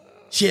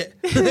 shit.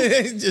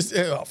 Just,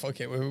 fuck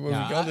it. We've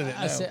Yeah, recorded it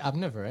I now. say, I've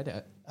never read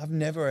it. I've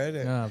never heard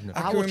it. No, I've never.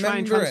 I I can will try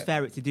and remember it.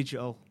 transfer it to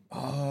digital.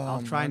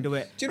 I'll try and do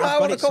it. Do you know I've I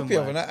got want a it copy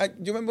of somewhere.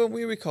 it? Do you remember when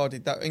we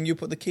recorded that and you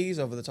put the keys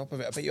over the top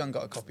of it? I bet you haven't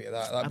got a copy of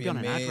that. That'd I'll be be on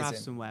an amazing. iDrive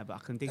somewhere, but I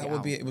can dig That it would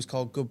out. be. It was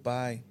called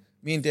Goodbye.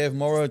 Me and Dave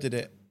Morrow did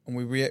it, and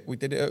we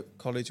did it at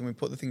college, and we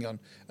put the thing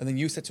on. And then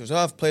you said to us, "Oh,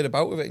 I've played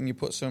about with it," and you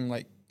put some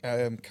like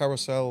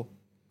carousel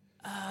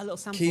A little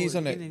sample keys at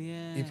on the it. beginning,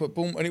 yeah. You put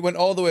boom, and it went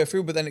all the way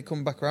through, but then it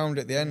come back around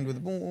at the end with a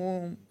boom,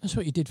 boom. That's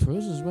what you did for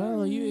us as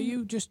well.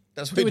 You just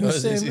That's what he doing the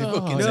does, is same. he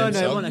fucking No, same no,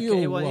 song. it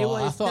wasn't. You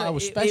what? I thought I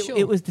was special.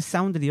 It was the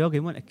sound of the organ.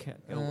 It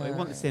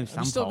wasn't the same Have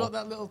sample. you still got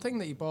that little thing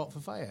that you bought for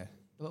Fire?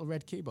 The little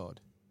red keyboard?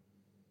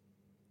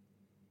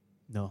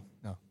 No,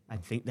 No. I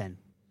think then.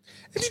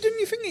 Have you done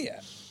your finger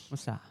yet?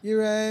 What's that?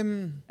 You're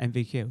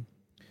MVQ.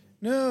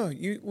 no.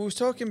 We was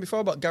talking before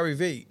about Gary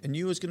V, and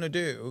you was gonna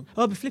do.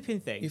 Oh, the flipping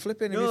thing. You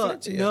flipping? Have No, you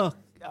flipped it yet? no. Nah,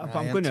 But I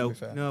I'm am, going to to. be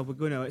fair. No, we're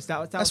going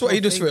to. That's what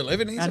he does for a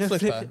living. He's I a know,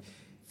 flipper.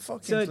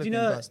 Fucking So do flipping you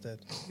know? bastard.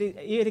 You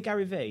hear the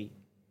Gary V?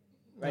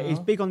 Right, he's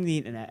big on the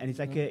internet, and he's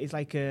like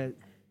a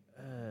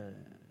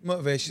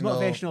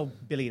motivational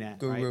billionaire,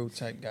 guru right?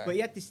 type guy. But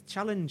he had this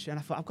challenge, and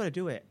I thought, I've got to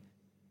do it.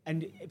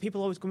 And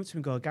people always come up to him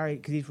and go, Gary,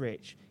 because he's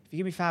rich, if you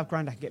give me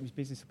 $5,000, I can get his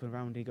business up and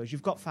around. He goes,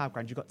 you've got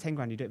 $5,000, you've got 10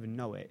 grand, you don't even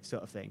know it,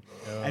 sort of thing.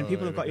 And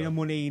people have got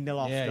money in the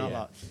loft and all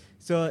that.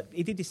 So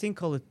he did this thing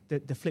called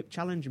the Flip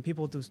Challenge, and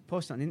people just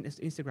post it on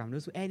Instagram. They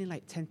was earning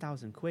like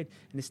 10,000 quid,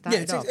 and they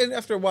yeah, started off. and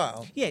after a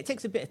while. Yeah, it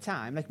takes a bit of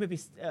time, like maybe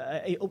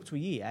up to a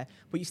year,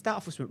 but you start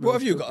off with something. What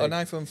have really you got?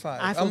 An stupid. iPhone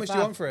 5? How iPhone much do 5.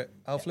 you want for it?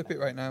 I'll flip it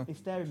right now.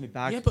 It's there in my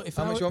bag. Yeah, but if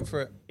How I much was, do you want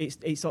for it?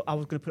 It's I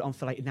was going to put it on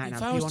for like 99.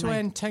 if I was to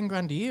earn 10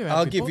 grand a year, I'll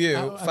I'd be give you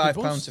I'd be £5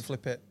 buzzed. to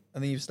flip it,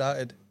 and then you've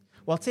started.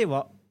 Well, I'll tell you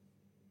what.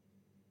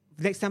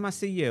 Next time I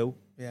see you,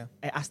 Yeah.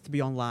 it has to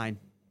be online,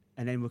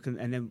 and then we can.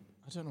 And then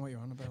I don't know what you're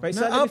on about. right,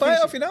 No, let I'll me buy it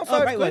finish off you now, Oh,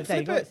 £5 right, well, there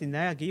you flip go. it. It's in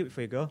there. I'll give you it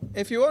before you go.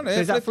 If you want it, So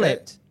is that flip it.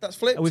 flipped? That's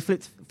flipped. Oh, we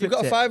flipped You've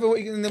got a it. fiver,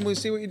 and then we'll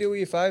see what you do with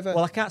your fiver.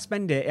 Well, I can't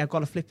spend it. I've got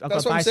to flip. I've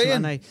That's got to what buy I'm something.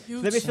 saying. haven't I?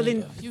 You Let me fill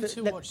in.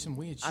 two watch some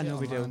weird shit I know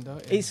we do. online,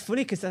 don't you? It's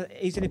funny because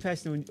he's the only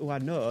person who I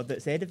know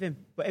that's heard of him.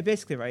 But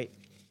basically, right,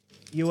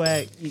 you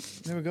there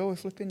we go, we're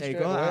flipping there you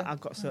straight go. away. I've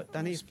got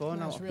Danny's phone.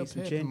 That's I'll real get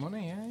some paper change.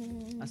 money,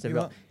 yeah. That's a You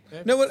real.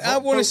 want- No, but I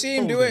want to see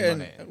him do it,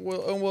 folding and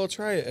money. we'll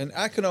try it. And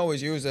I can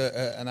always use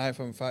an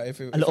iPhone 5.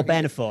 A little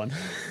banner phone.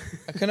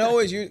 I can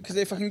always use, because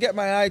if I can get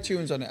my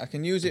iTunes on it, I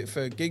can use it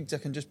for gigs. I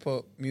can just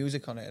put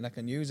music on it, and I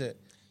can use it.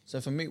 So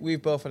for me,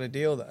 we've both had a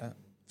deal there.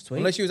 Sweet.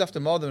 Unless you was after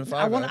more than a I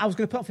five. was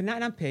going to put it for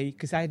 99p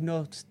because I had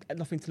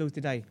nothing to lose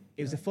today.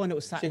 It was a phone that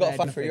was sat So you got there. a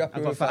fiver, you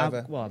happy with a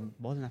fiver? Well, I'm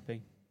more than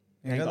happy.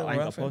 Yeah, I ain't got got them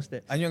to right, post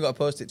it. And you ain't got to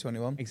post it to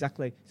anyone.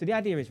 Exactly. So the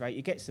idea is, right,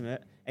 you get something,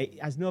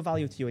 it has no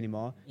value to you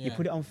anymore. You Yeah.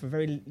 put it on for a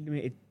very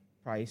limited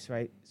price,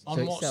 right? On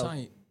so what itself,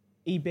 site?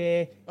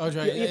 eBay. Oh, right.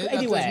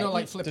 Anywhere. There's no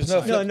like flipping There's no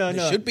site. No, flip. no, There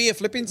no. should be a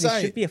flipping There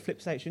site. should be a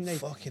flip site, shouldn't there?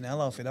 Fucking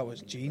hell, Alfie, that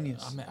was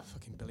genius. I met a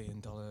fucking $1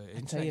 billion tell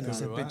you, internet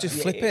man. guru. Just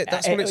Yeah, flip it.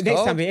 That's what it's next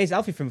called. time it is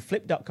Alfie from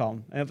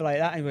flip.com. And I'll be like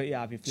that. And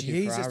yeah, I've been flipping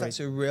Jesus, Ferrari. that's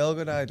a real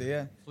good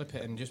idea. Flip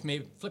it and just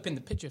maybe flipping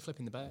the picture,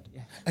 flipping the bird.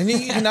 Yeah. And you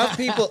can have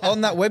people on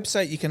that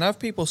website. You can have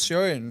people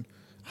showing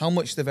how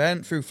much they've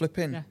earned through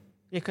flipping. Yeah,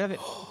 you could have it.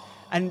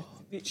 And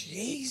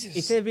Jesus.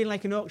 instead of being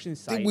like an auction I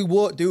site. think we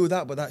won't do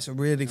that, but that's a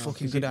really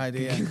fucking good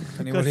idea. If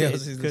anybody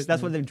else is Because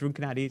that's one listening. of them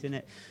drunken ideas, isn't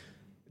it?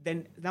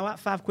 Then now at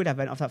 £5 I've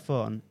earned off that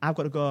phone, I've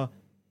got to go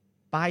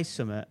buy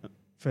something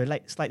for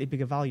like slightly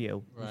bigger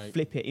value, and Right.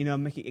 flip it,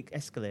 make it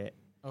escalate.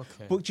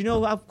 Okay. But do you know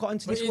what I've got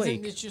into But this isn't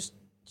week? it just...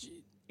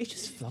 It's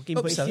just flogging,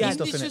 but it's Upselling yeah,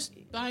 stuff, It's innit?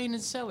 just buying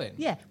and selling.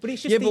 yeah, but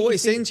it's just Yeah, the- but what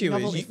it's he's saying the to you is,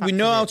 novelty we factor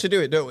know of how it. to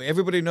do it, don't we?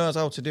 Everybody knows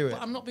how to do it.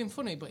 But I'm not being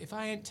funny, but if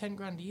I earned 10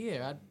 grand a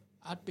year,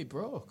 I'd be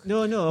broke.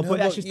 No, No, but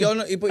that's just you're a-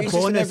 not, a but he's just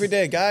an bonus.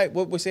 everyday guy.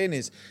 What we're saying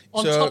is,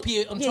 On so- top of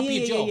your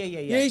job.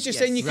 Yeah, he's just yes.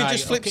 saying you could Right,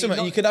 just flip okay, something.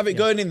 not- You could have it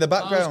going in the I was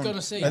background, going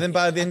to say, and then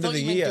by the I end of thought the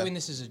you meant year. doing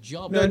this as a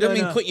job. No, I don't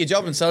no. mean quit your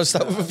job and sell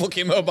stuff with a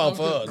fucking mobile I'm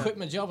phone. quit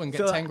my job and get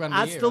So 10 grand a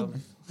I'd year. still,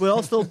 we'll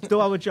all still do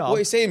our job. What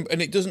he's saying,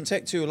 and it doesn't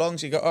take too long,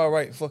 so you go, oh,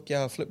 right, fuck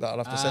yeah, I'll flip that. I'll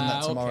have to send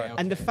that Ah, tomorrow. okay.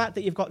 And the fact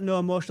that you've got no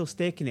emotional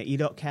stake in it, you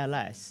don't care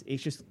less.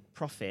 It's just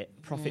profit.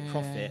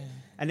 Yeah.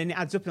 And then it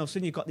adds up, and all of a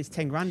sudden you've got this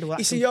 10 grand.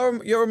 You see,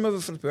 you're a mother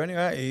flipper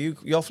anyway, aren't you?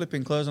 You're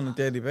flipping clothes on a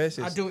daily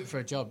basis. I do it for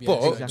a job, yeah.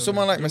 But exactly.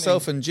 someone like You know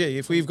myself what and G,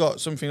 if we've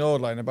got something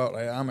old lying about,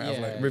 like I might have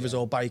Yeah, like Rivers yeah.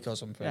 or bike or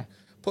something, Yeah.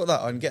 put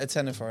that on, get a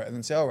tenner for it, and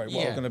then say, all right, what am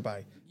I Yeah. going to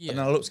buy? Yeah. And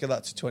then I'll upscale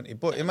that to 20.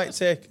 But it might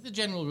take. the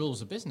general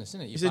rules of business,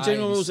 isn't it? You It's the buy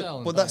general and rules, sell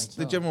and but buy that's and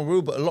the sell. general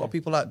rule. But a lot of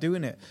people aren't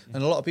doing it,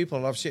 and a lot of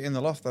people have shit in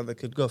the loft that they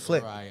could go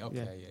flip. Right, okay,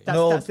 Yeah. yeah. That's- An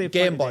old that's the point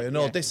Game of Boy, it, an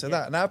old yeah, this or yeah.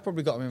 that, and I've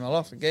probably got them in my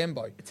loft, a Game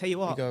Boy. I tell you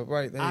what, You go,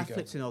 right, there I you go.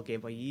 flipped an old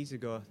Game Boy years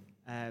ago.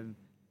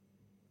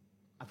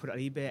 I put it on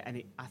eBay,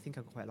 and I think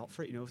I got quite a lot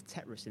for it.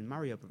 Tetris and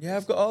Mario Brothers. Yeah,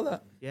 I've got all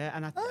that. Yeah,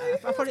 and yeah,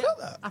 I've got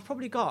that. I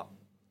probably got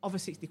over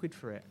 60 quid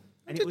for it,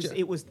 and did it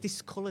you? was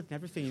discoloured and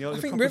everything. I the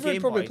think proper River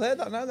Game probably Boy. played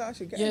that now that I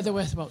should get Yeah, it. they're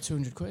worth about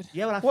 200 quid.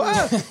 Yeah, well, I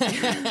What?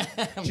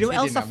 thought, do you know what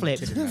else I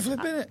flipped?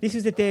 Flipping it. This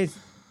was the days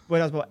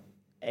when I was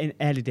in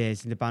early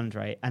days in the band,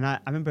 right? And I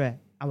remember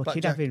our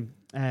kid Blackjack.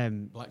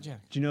 having.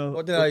 Blackjack. Do you know?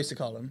 What did I used to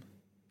call them?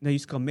 No, you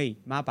used to call me,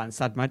 my band,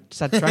 Sad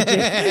Tragic.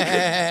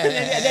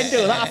 and then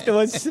do that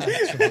afterwards.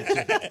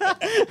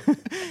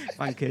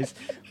 Wankers.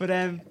 But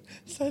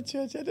Sad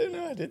Church, I didn't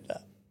know I did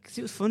that. because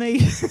it was funny. I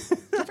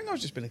think I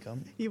was just being a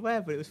cunt. You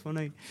were, but it was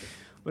funny.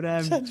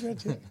 But Sad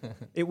Church.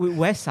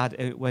 we're sad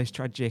and it was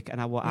tragic,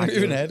 and I what I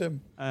even heard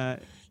him.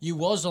 You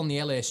was on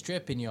the LA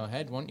Strip in your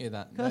head, weren't you?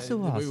 That. Of course it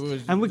we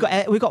was. And we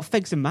got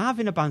Figs and Marv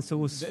in a band, so it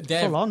was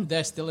full on.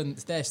 They're still on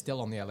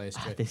the LA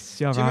Strip. This,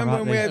 Do you remember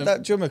when we had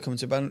that drummer come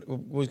to band,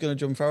 was going to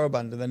drum for our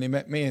band, and then he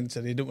met me and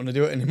said he didn't want to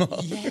do it anymore?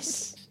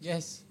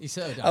 Yes, he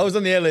said. I was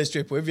on the LA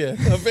Strip with you, I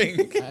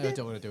think. I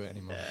don't want to do it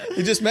anymore.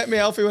 He just met me,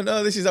 Alfie went,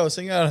 oh, this is our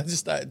singer. And I just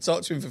started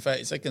talking to him for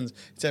 30 seconds.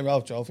 He said,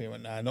 Ralph Alfie. He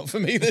went, nah, not for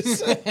me,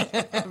 this.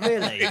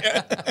 Really?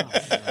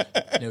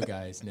 No,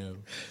 guys, no.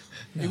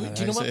 No, Do you know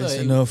it's- what? it's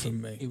though? a no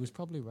from me. He was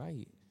probably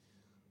right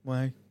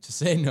Why? to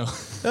say no.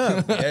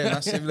 Oh, yeah,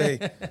 massively.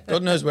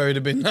 God knows where he'd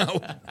have been now.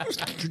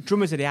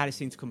 Drummers are the hardest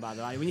thing to come by.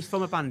 Though. When you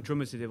form a band,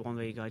 drummers are the one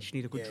where you go, you just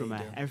need a good Yeah, drummer.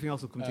 you do. Everything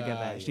else will come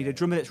together. You just need a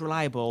drummer that's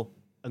reliable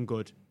and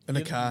good. In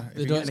a car. If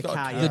They you don't, guys got a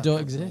car, car. yeah. they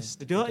don't exist.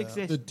 They don't They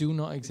exist. They do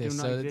not exist.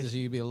 not So exist.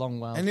 there's be a long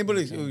while.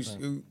 Anybody to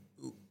who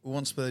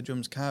wants to play the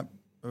drums can't,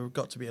 have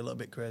got to be a little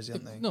bit crazy,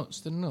 haven't they?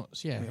 They're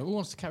nuts. Yeah. Who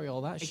wants to carry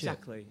all that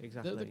Exactly, shit?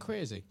 exactly. They're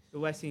crazy. The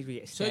worst thing is we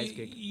get a So stairs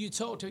gig.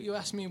 you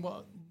asked me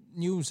what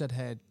news I'd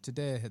heard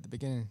today at the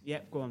beginning.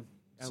 Yep, go on.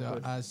 So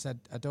good. I said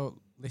I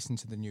don't listen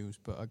to the news,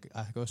 but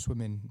I go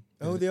swimming.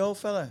 Oh, the old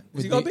fella. Has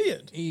with he got a the-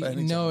 beard? He, by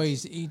any no,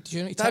 chance? do you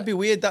know, he That'd be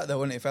weird, that, though,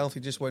 wouldn't it, if Alfie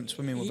just went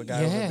swimming with a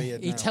guy with a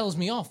beard? he now? tells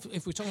me off.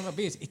 If we're talking about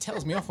beards, he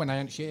tells me off when I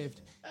ain't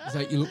shaved. He's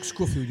like, you look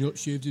scruffy when you're not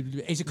shaved.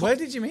 He's a Where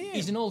did you meet him?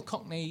 He's an old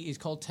Cockney. He's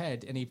called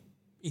Ted, and he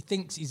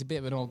thinks he's a bit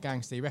of an old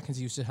gangster. He reckons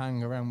he used to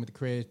hang around with the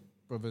Cray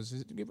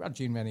brothers, Brad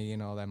Gene Rennie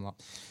and all them lot.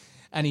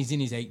 And he's in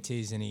his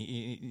 80s,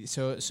 and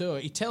so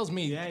he tells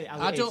me,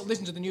 I don't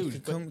listen to the news,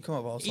 but come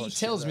up all he sorts of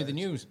tells shit me there. the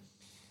news.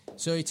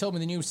 So he told me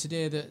the news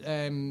today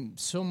that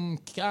some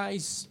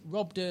guys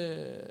robbed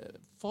a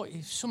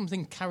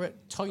 40-something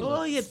carat toilet.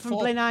 Oh, yeah, from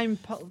Blenheim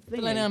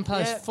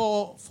Palace yeah.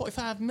 for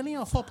 45 million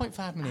or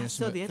 4.5 million or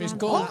saw something. the For his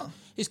headline. gold,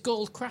 his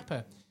gold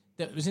crapper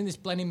that was in this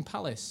Blenheim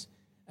Palace,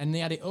 and they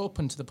had it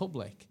open to the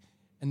public.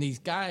 And these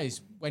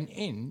guys went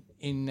in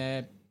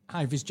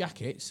high-vis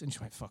jackets and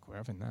just went, fuck, we're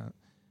having that.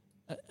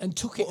 And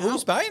took it out.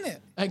 Who's buying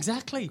it?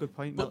 Exactly. Good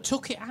point, But Mel.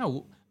 took it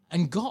out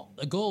and got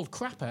a gold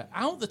crapper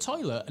out the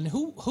toilet. And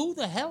who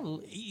the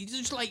hell? He's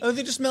just like. Oh,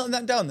 they're just melting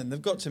that down then?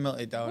 They've got to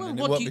melt it down Well, and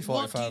it what won't do be you-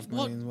 what do you- 45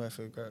 million worth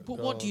of gold. But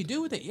what do you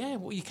do with it? Yeah,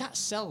 well, you can't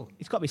sell.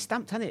 It's got to be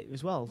stamped, hasn't it,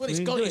 as well? Well, So it's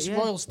you got do it's it, yeah.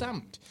 royal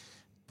stamped.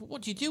 But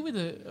what do you do with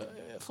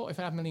a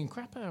 45 million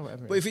crapper or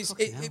whatever? But if it's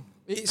Fucking hell.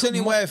 it's could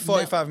only mo- worth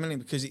 45 million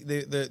because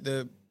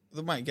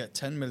they might get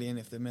 10 million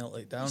if they melt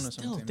it down or it's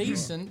still something.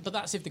 decent, but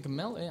that's if they can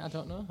melt it. I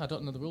don't know. I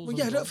don't know the rules. Well, on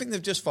yeah, I the don't rules. think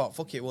they've just thought,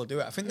 fuck it, we'll do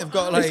it. I think they've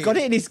got like. He's got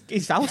it in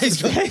his house.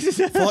 It's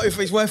got- 40, if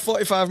it's worth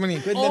 45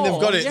 million quid, then they've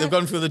got it. yeah. They've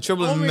gone through the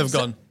trouble and Or then they've exa-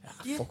 gone,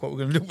 yeah. fuck, what we're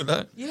going to do with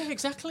that? Yeah,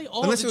 exactly.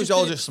 Or Unless they it was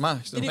all did just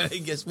smashed. did And it-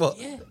 guess what?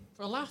 Yeah,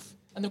 for a laugh.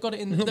 And they've got it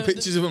in No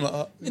pictures of them like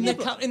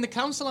that. in the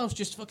council house.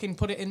 Just fucking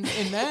put it in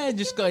there and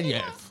just going,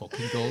 yeah,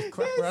 fucking gold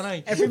crapper, aren't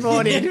I? Every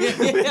morning.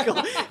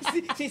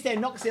 Sits there,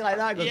 knocks it like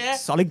that. Goes, Yeah.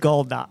 solid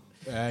gold, that.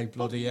 Hey,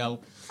 bloody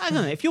hell. I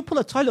don't know. If you pull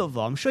a toilet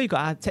over, I'm sure you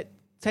got to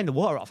turn the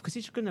water off because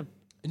it's going to.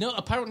 No,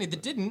 apparently they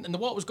didn't, and the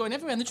water was going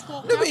everywhere, and they just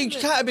walked No, out but it with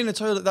it. can't have been a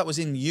toilet that was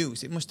in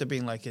use. It must have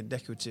been like a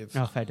decorative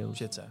No, fair dues.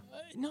 shitter.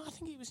 No, I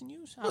think it was in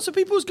use. Lots of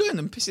people was going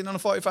and pissing on a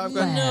 45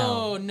 grand.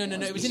 No.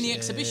 It was in the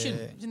exhibition.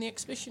 It was in the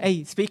exhibition.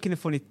 Hey, speaking of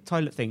funny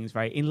toilet things,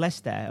 right? In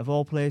Leicester, of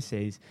all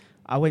places,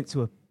 I went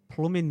to a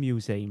plumbing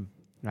museum,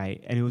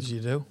 right? And it What was did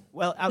you do?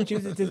 well,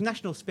 there's the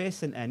National Space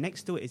Centre.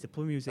 Next to it is the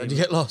plumbing museum. Did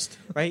you get lost?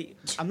 Right?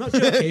 I'm not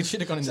joking. You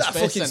should have gone in the That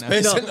space fucking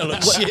centre. space centre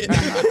looks shit.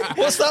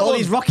 What's that All one?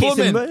 these rockets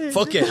and- Plumbing.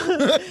 Fuck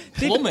it.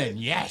 Plumbing,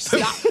 yes.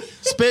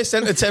 Space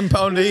centre,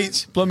 £10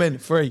 each. Plumbing,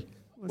 free.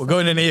 We're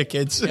going in here,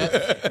 kids.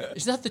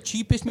 Is that the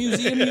cheapest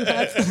museum you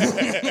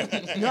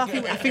have? No,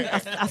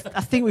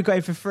 I think we got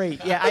it for free.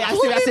 Yeah, I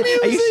Plumbing said,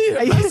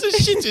 museum. That's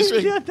the shittest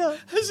thing. Yeah, no.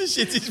 That's the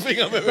shittest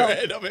thing I've ever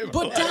heard of him.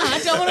 But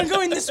Dad, I want to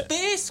go in the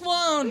space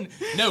one.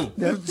 No.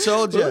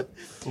 Told you.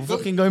 We're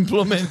fucking going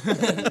plumbing.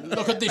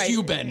 Look at this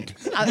U bend.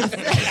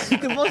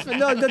 there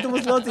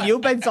was loads of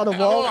U-bends on the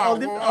wall,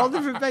 all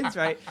different bends,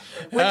 right?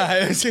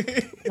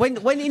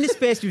 When in the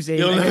Space Museum,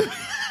 You'll right, never-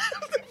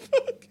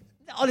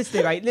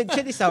 honestly, right,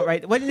 check this out,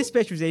 right? Went in the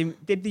Space Museum,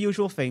 did the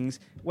usual things,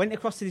 went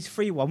across to this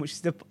free one, which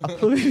is a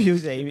plumbing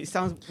museum. It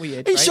sounds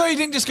weird. Are you right? sure you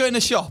didn't just go in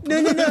a shop?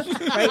 No.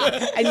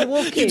 Right? And you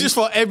walk You in. just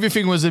thought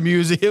everything was a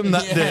museum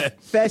that day.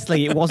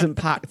 Firstly, it wasn't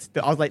packed.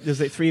 I was like,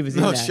 there's like three of us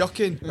in No, there.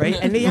 shocking. Right?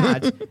 And they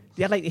had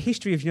like the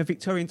history of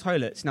Victorian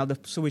toilets. Now the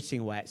sewage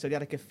thing wet, so they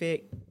had like a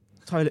fake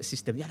toilet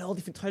system. They had all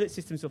different toilet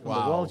systems up on the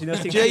Wow. walls. You know,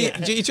 things Jay,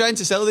 like you trying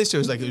to sell this to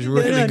us like it was No,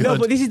 really good? no,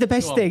 but this is the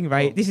best Go on, thing, go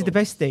right? on, This is go the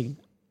on. best thing.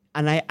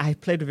 And I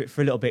played with it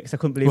for a little bit because I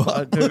couldn't believe what I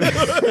was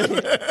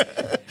doing.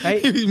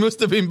 Right? He must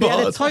have been They had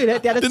a bored.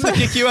 toilet. They had a Didn't they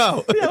toilet. kick you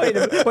out?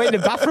 Went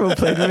in the bathroom and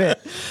played with it.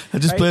 I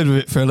just Right. played with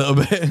it for a little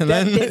bit, and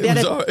then they it had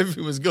was a- all right,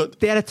 everything was good.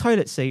 They had a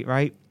toilet seat,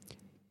 right?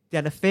 They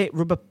had a fake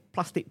rubber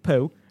plastic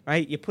poo,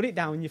 right? You put it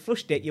down, you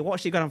flushed it, you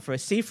watched it go down for a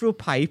see-through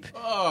pipe,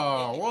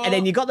 Oh, what? and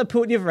then you got the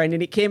poo at the other end,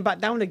 and it came back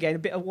down again, a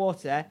bit of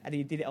water, and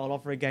you did it all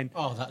over again.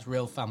 Oh, that's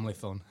real family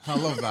fun. I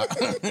love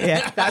that.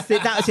 Yeah, that's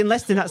it. That's in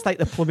Leicester. That's like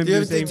the plumbing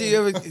museum. Do you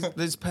ever?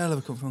 Does Pearl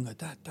ever come from and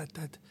go,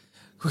 Dad?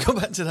 We go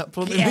back to that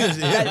plumbing Yeah,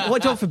 museum.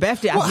 what do you want for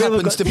birthday? What I've never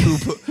happens to got- poo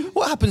poo?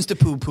 What happens to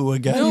poo poo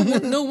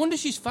again? no wonder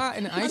she's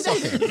farting at ice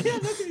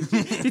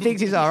hockey. She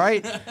thinks he's all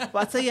right. But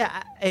I tell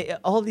you,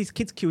 all these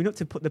kids queuing up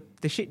to put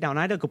the shit down.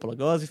 I had a couple of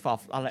goals before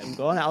I let them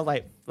go, and I was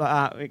like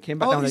it came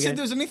back Oh, down you again. said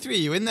there was only 3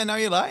 of you in there. Now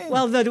you're lying.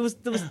 Well, no, there was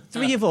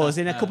three of us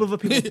and a couple of other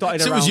people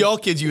dotted So it around. was your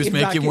kids you was In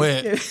making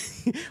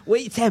brackets.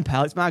 Wait your turn,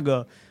 pal. It's my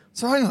go.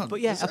 so hang on. but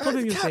yeah, a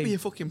plumbing it can't museum. be a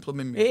fucking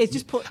plumbing It museum. is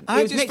just put. I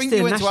it was just next think to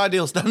you the went to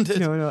Ideal Standard.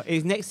 No, it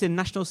was next to the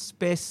National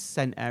Space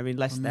Centre in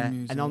Leicester,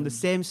 Plumbing and on the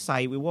museum. same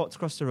site, we walked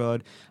across the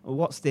road. And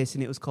what's this?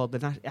 And it was called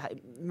it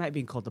might have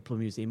been called the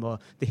Plumbing Museum or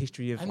the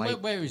history of And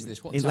like. where is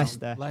this? What in town?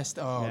 Leicester.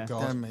 Leicester. Oh, Yeah.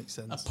 God. That makes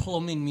sense. A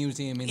plumbing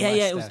museum in Yeah,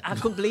 Leicester. it was. I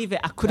couldn't believe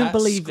it. I couldn't That's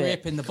believe it.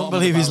 scraping the Couldn't bottom of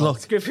believe the his barrel.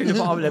 luck. Script in the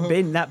bottom of the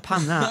bin, that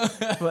pan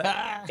that. But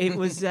it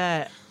was,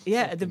 the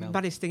hell.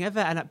 baddest thing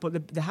ever.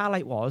 But the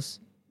highlight was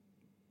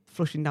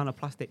flushing down a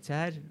plastic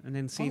turd and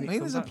then Oh, seeing it. mate, come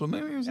there's a back.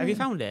 plumbing museum. Have you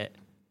found it?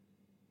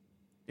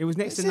 It was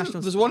next to the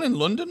National. There's one in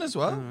London as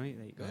well. All right,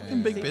 there you go.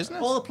 In big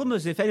business. All the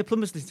plumbers, if any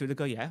plumbers listen to it, they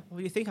go, "Yeah, well,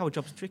 you think our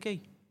job's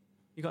tricky?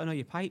 You got to know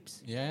your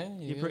pipes, Yeah.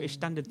 your British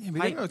standard Yeah, we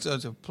pipe." don't go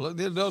to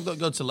they don't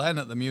go to learn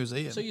at the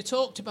museum. So you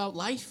talked about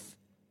life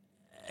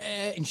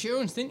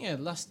insurance, didn't you?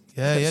 Last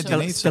Yeah, yeah, episode? do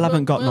you need Still some?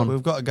 haven't got none.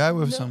 We've got a guy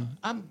with No, some.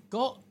 I've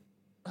got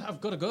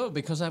I've got to go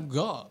because I've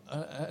got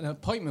an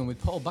appointment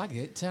with Paul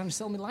Baggett to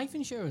sell me life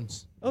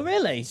insurance. Oh,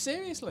 really?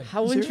 Seriously.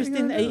 How Is he really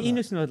interesting. gonna do He that?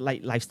 must know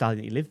like lifestyle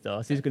that he lived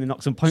though. So he's going to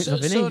knock some points So,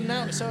 off, isn't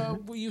he? so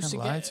we used to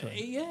Can't lie get to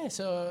him. yeah.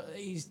 So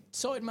he's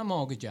sorted my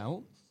mortgage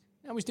out.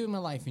 Now he's doing my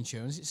life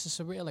insurance. It's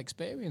a surreal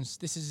experience.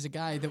 This is a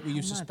guy that we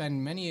used to mad.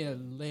 spend many a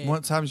late,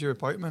 What time's your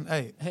appointment?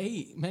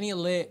 8. many a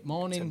late 10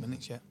 morning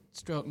minutes, yeah.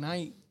 stroke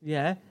night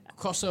Yeah.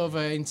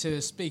 crossover into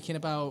speaking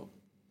about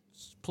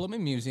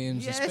plumbing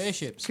museums and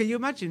spaceships. Can you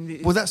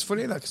imagine? Well, that's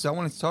funny, because I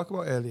wanted to talk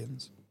about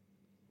aliens.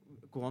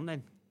 Go on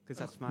then, because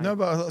that's my. No,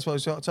 but that's what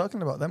I was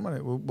talking about then,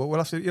 wasn't it? We'll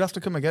have to. You'll have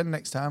to come again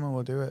next time, and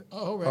we'll do it.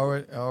 Oh,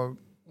 right. Or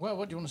Well,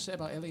 what do you want to say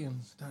about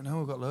aliens? I don't know.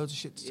 We've got loads of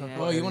shit to talk Yeah.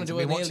 about. Oh, you want to do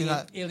We've an been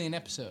watching alien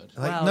episode?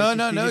 Like, Well,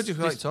 no, just- just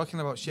like talking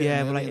about shit. Yeah,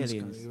 and we like aliens.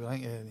 aliens. We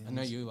like aliens. I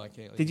know you like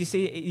aliens. Did you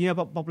see? You know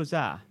about Bob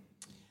Lazar?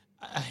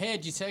 I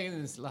heard you saying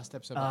this last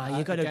episode. but Oh,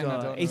 you got to again, I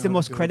go. don't He's know. the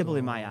most credible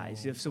in my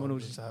eyes. If someone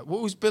was,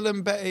 What was Bill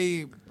and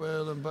Betty?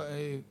 Bill and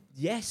Betty.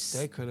 yes,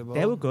 They're credible.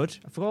 they were good.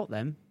 I forgot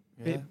them.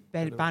 Yeah,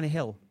 Barney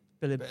Hill,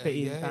 Billy, Betty,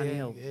 yeah, and Barney yeah,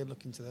 Hill. yeah,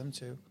 look into them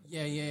too.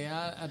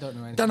 Yeah. I don't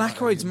know anything. Dan about Aykroyd's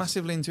aliens.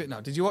 massively into it now.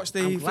 Did you watch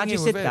the? I'm glad thingy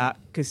you with said him? that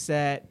because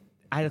I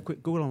had a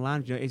quick Google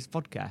online. You know, it's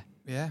vodka,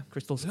 Yeah.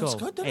 Crystal It looks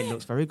Skull. good, doesn't it?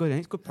 looks very good and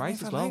it's good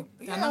price Yeah, as well.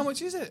 Yeah, how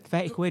much is it?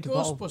 30 quid a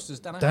bottle.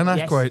 Ghostbusters, Dan Dan Aykroyd.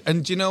 Yes. Aykroyd.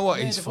 And do you know what?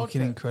 Yeah, He's the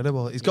fucking vodka.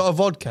 incredible. He's got a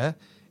vodka.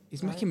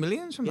 He's making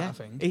millions from Yeah. that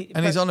thing. He-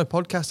 And he's but- on a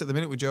podcast at the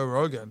minute with Joe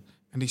Rogan.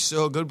 And he's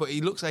so good, but he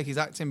looks like he's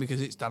acting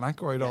because it's Dan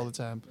Aykroyd all the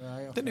time.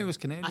 Right, Didn't know he was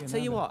Canadian. I tell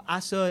you either. what, I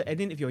saw an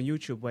interview on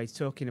YouTube where he's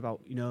talking about,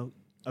 you know,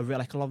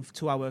 like a long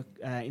 2-hour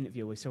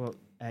interview with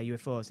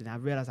UFOs, and I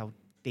realised how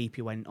deep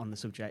he went on the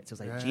subject. I was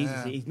like, Yeah.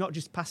 Jesus, he's not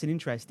just passing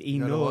interest; he You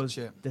gotta knows watch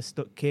it. the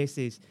stuck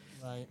cases,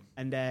 Right.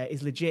 and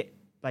he's legit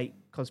like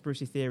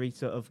conspiracy theory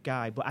sort of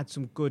guy, but had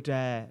some good.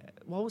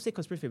 What was it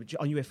conspiracy theory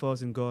on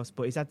UFOs and ghosts?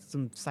 But he's had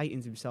some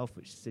sightings himself,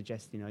 which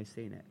suggests he's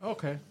seen it.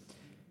 Okay.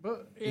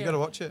 But yeah. You got to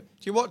watch it.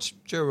 Do you watch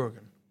Joe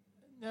Rogan?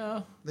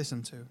 No.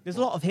 Listen to. There's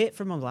a lot of hate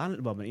from online at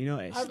the moment. You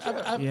notice?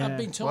 I've Yeah.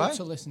 been told Why?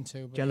 to listen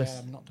to, but Jealous. yeah,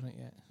 I've not done it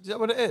yet. Is that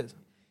what it is?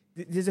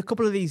 There's a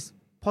couple of these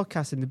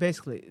podcasts, and they're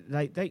basically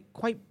like they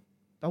quite.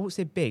 I won't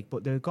say big,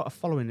 but they've got a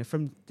following. They're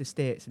from the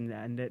States,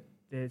 and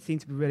they seem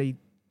to be really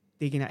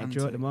digging at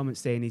Joe at the moment,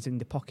 saying he's in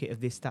the pocket of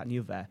this, that, and the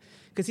other.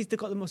 Because he's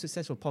got the most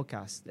successful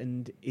podcast,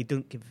 and he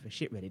don't give a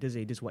shit really, does he?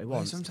 He does what he Well,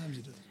 wants. sometimes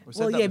he does. We Well,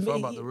 said that yeah, before but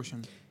about he- the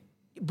Russian.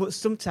 But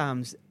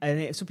sometimes,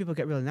 some people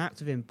get really narked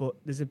with him, but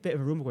there's a bit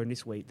of a rumour going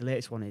this week. The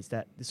latest one is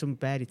that there's some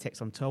bear he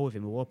takes on tour with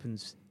him who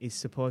is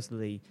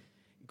supposedly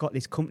got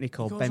this company He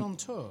called goes Ben. on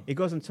tour. He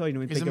goes on tour, in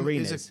He's big a- he's a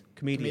arenas.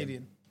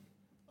 Comedian.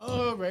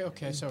 Oh, right,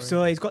 okay, sorry.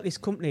 So he's got this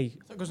company.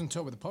 I thought he goes on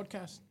tour with the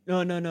podcast. No.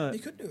 You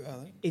could do it, I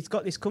think. He's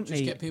got this Just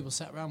company. get people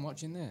sat around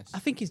watching this. I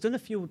think he's done a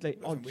few like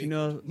odd,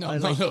 No,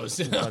 like, not those.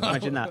 God,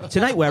 imagine that.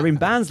 Tonight we're in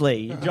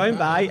Barnsley, joined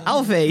by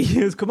Alfie,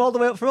 who's come all the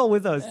way up for all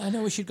with us. I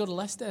know we should go to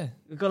Leicester.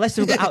 We've got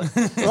Leicester out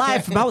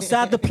live from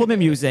outside the Plumbing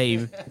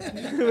Museum,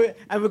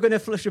 and we're going to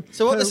flush a.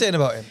 So what they're saying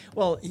about him?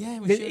 Well, Yeah,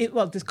 we there's, should.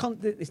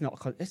 it's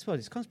not.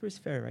 It's conspiracy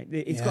theory, right?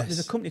 There's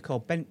a company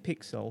called Bent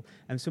Pixel,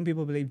 and some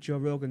people believe Joe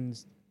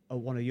Rogan's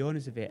one of the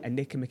owners of it, and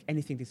they can make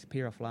anything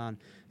disappear offline.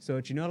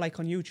 So do you know, like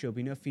on YouTube,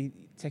 you know, if you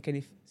take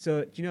any,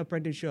 so do you know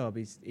Brendan Schaub?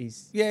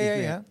 He's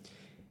Yeah.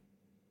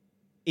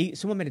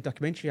 someone made a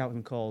documentary out of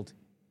him called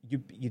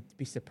You'd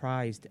Be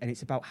Surprised, and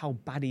it's about how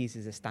bad he is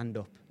as a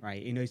stand-up,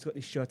 right? You know, he's got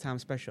this Showtime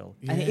special,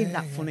 and it isn't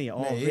that funny at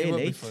all, Mate, it would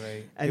really. be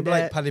funny. And, It'd be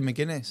like Paddy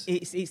McGuinness.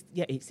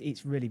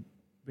 It's really,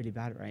 really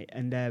bad, right?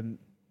 And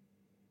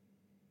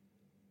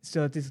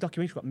so this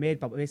documentary got made,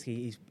 but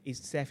basically he's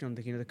surfing on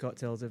the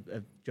coattails of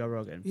Joe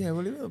Rogan. Yeah,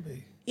 well, he will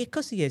be. Yeah, of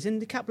course he is,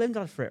 and they can't blame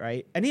God for it,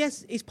 right? And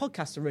his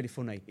podcasts are really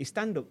funny. His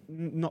stand-up,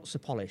 not so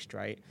polished,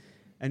 right?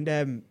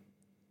 And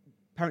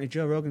apparently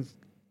Joe Rogan's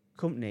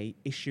company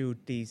issued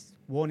these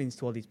warnings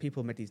to all these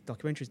people who made these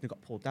documentaries, and they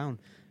got pulled down.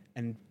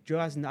 And Joe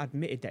hasn't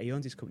admitted that he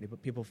owns his company,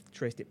 but people have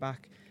traced it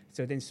back.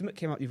 So then something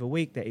came out the other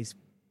week that he's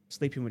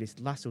sleeping with his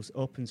lass who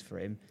opens for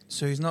him.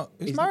 So he's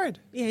He's- married.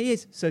 Yeah, he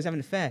is. So he's having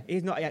an affair.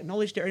 He's not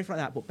acknowledged it or anything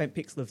like that, but Ben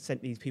Pixel have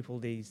sent these people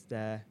these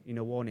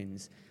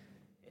warnings.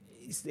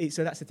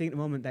 So that's the thing at the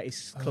moment that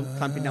he's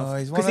clamping down.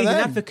 he's one Because of he's an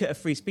them. advocate of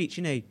free speech,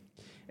 you know.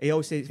 He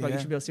always says, well, you Yeah.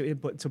 should be able to see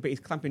it, but he's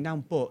clamping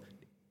down. But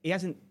he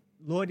hasn't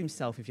lowered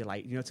himself, if you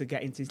like, to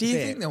get into his Do you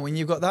debate. think, though, when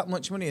you've got that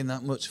much money and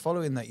that much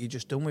following, that you're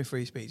just done with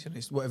free speech and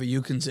it's whatever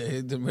you can say,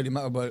 it doesn't really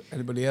matter about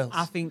anybody else?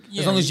 I think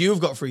As long as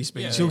you've got free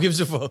speech, Yeah. who gives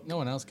a fuck? No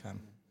one else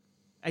can.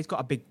 he's got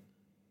a big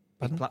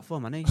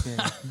platform, hasn't he?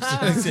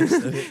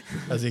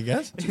 As he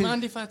gets. Do you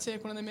mind if I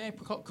take one of them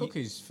apricot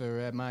cookies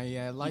for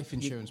my life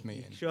insurance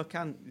meeting? Sure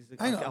can.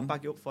 Hang I'll on.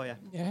 bag it up for you.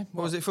 Yeah.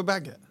 What was it for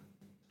Baggett?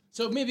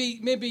 So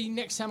maybe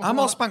next time. I'm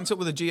all spanked up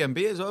with a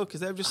GMB as well,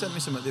 because they've just sent me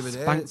something the other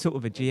day. Banked up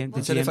with a GM.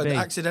 They said if I GMB.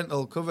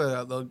 accidental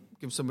cover, they'll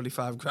give somebody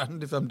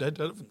 $5,000 if I'm dead.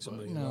 I don't think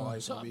somebody. No,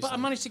 life, so, obviously. but I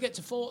managed to get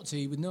to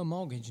 40 with no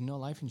mortgage and no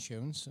life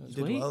insurance. So it's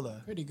You did Sweet. well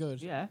there. pretty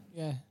good. Yeah.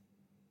 Yeah.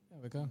 There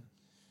we go.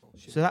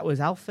 So that was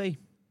Alfie.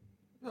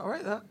 All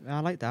right, that. I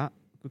like that.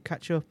 Good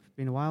catch up.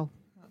 Been a while.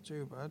 Not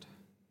too bad.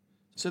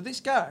 So this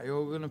guy who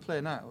we're going to play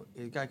now,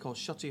 a guy called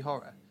Shotty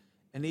Horror,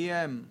 And he,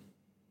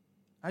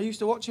 I used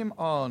to watch him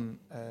on,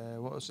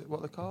 what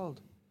they're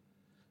called?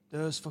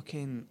 Those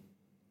fucking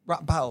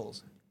rap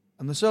battles.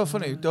 And they're so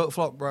funny. Don't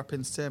Flop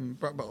rapping Tim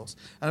rap battles.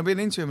 And I've been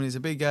into him, and he's a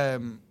big,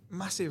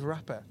 massive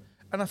rapper.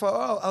 And I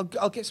thought,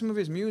 I'll get some of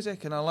his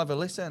music and I'll have a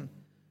listen.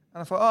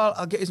 And I thought,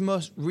 I'll get his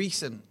most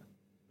recent,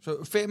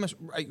 so famous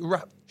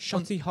rap.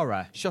 Shotty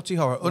Horror. Shotty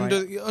Horror.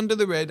 Right. Under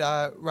the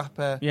radar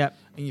rapper. Yep.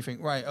 And you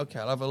think, right, okay,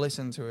 I'll have a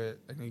listen to it.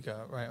 And you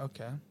go, right,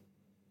 okay.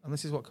 And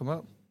this is what come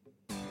up.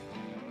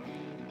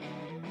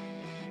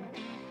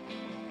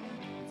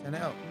 Turn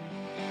it up.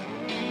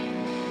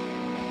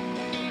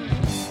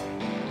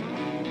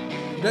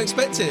 You don't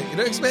expect it. You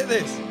don't expect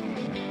this.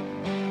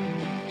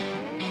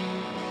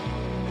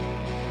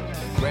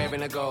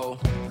 Grabbing a goal.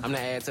 I'm the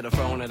heir to the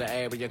throne of the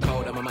area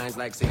code, and my mind's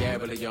like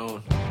Sierra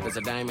Leone. There's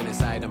a diamond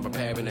inside, I'm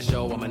preparing to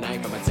show. I'm a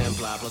knight from a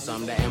Templar, plus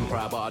I'm the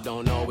Emperor, but I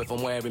don't know if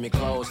I'm wearing me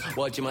clothes.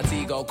 Watching my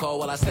tea go cold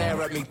while I stare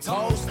at me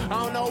toast. I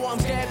don't know what I'm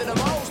scared of the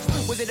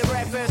most. Was it the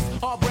breakfast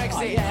or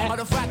Brexit? Or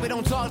the fact we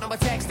don't talk, number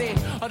texting?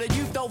 Or the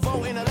youth don't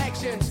vote in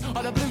elections?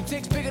 Or the blue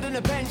ticks bigger than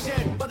the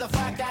pension? But the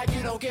fact that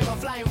you don't give a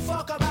flying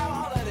fuck about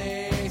all of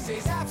this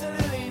is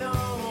absolutely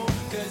normal,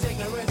 cause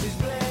ignorance is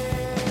bliss.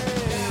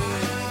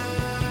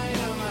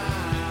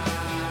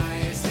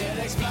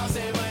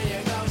 Explosive when you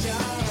close your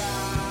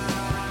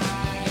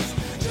eyes.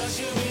 Just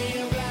you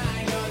being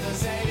blind doesn't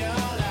save your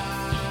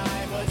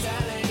life. But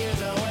telling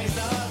you's a waste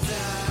of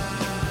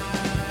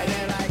time. And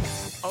they're like,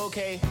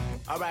 okay,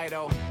 alright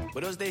though.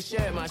 But does this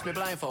shirt match me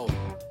blindfold?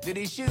 Do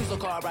these shoes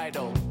look alright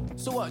though?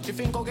 So what, you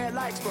think I'll get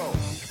likes, bro?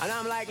 And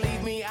I'm like,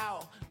 leave me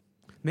out.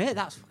 Mate,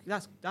 that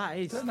is.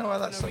 I don't know why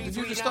that's. Did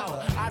you just stop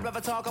that? I'd rather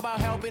talk about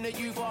helping the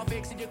youth or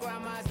fixing your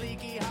grandma's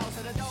leaky house.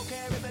 And I don't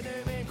care if a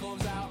new man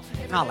comes out.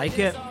 I like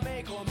it.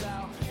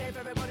 If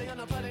everybody on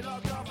the planet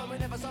locked off and we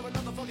never saw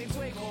another fucking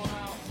twig come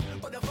out.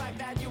 But the fact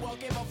that you won't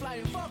give a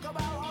flying fuck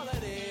about all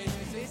of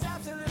this is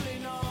absolutely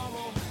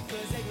normal,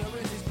 cause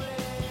ignorance is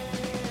bliss.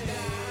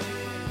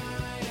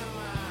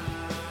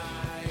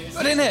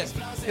 But in it,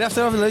 you have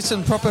to have a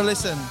listen, proper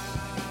listen.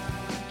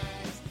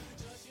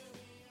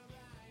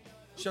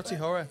 Shotty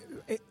Horror,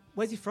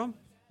 Where's he from?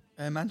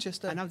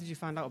 Manchester. And how did you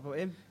find out about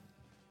him?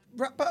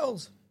 Rap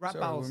battles. Rap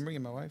Sorry, battles. I'm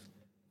ringing my wife.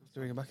 I'll have to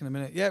ring her back in a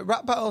minute. Yeah,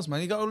 rap battles,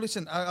 man. You got to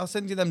listen. I'll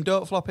send you them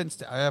Don't Flop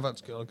Insta. I have had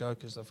to go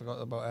because I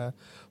forgot about her.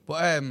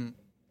 But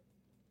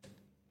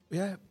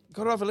yeah,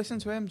 got to have a listen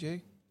to him,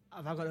 G.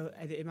 Have I got to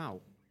edit him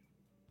out?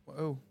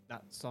 Oh,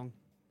 That song?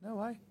 no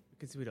way.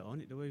 Because we don't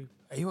own it, do we?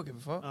 Hey, you won't give a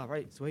fuck. Oh,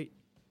 right, sweet.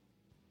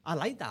 I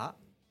like that.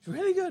 It's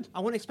really good.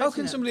 I wasn't How expecting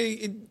can it.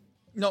 somebody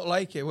not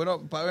like it? We're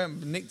not, but we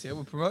haven't nicked it.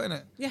 We're promoting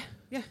it. Yeah.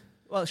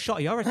 Well,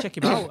 Shotty Horror, check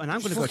him out, and I'm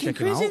going to go check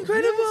him out.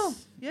 incredible.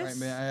 Yes. Right,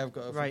 mate, I have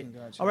got a Right. fucking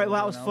guy. All right, well,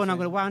 that was fun. I'm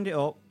going to wind it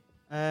up.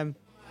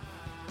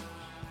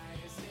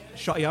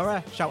 Shotty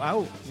Horror, shout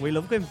out. We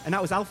love him. And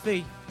that was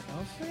Alfie.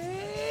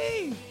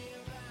 Alfie.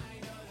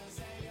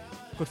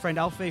 Good friend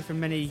Alfie from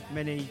many,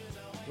 many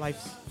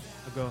lives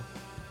ago.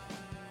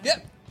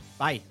 Yep.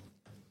 Bye.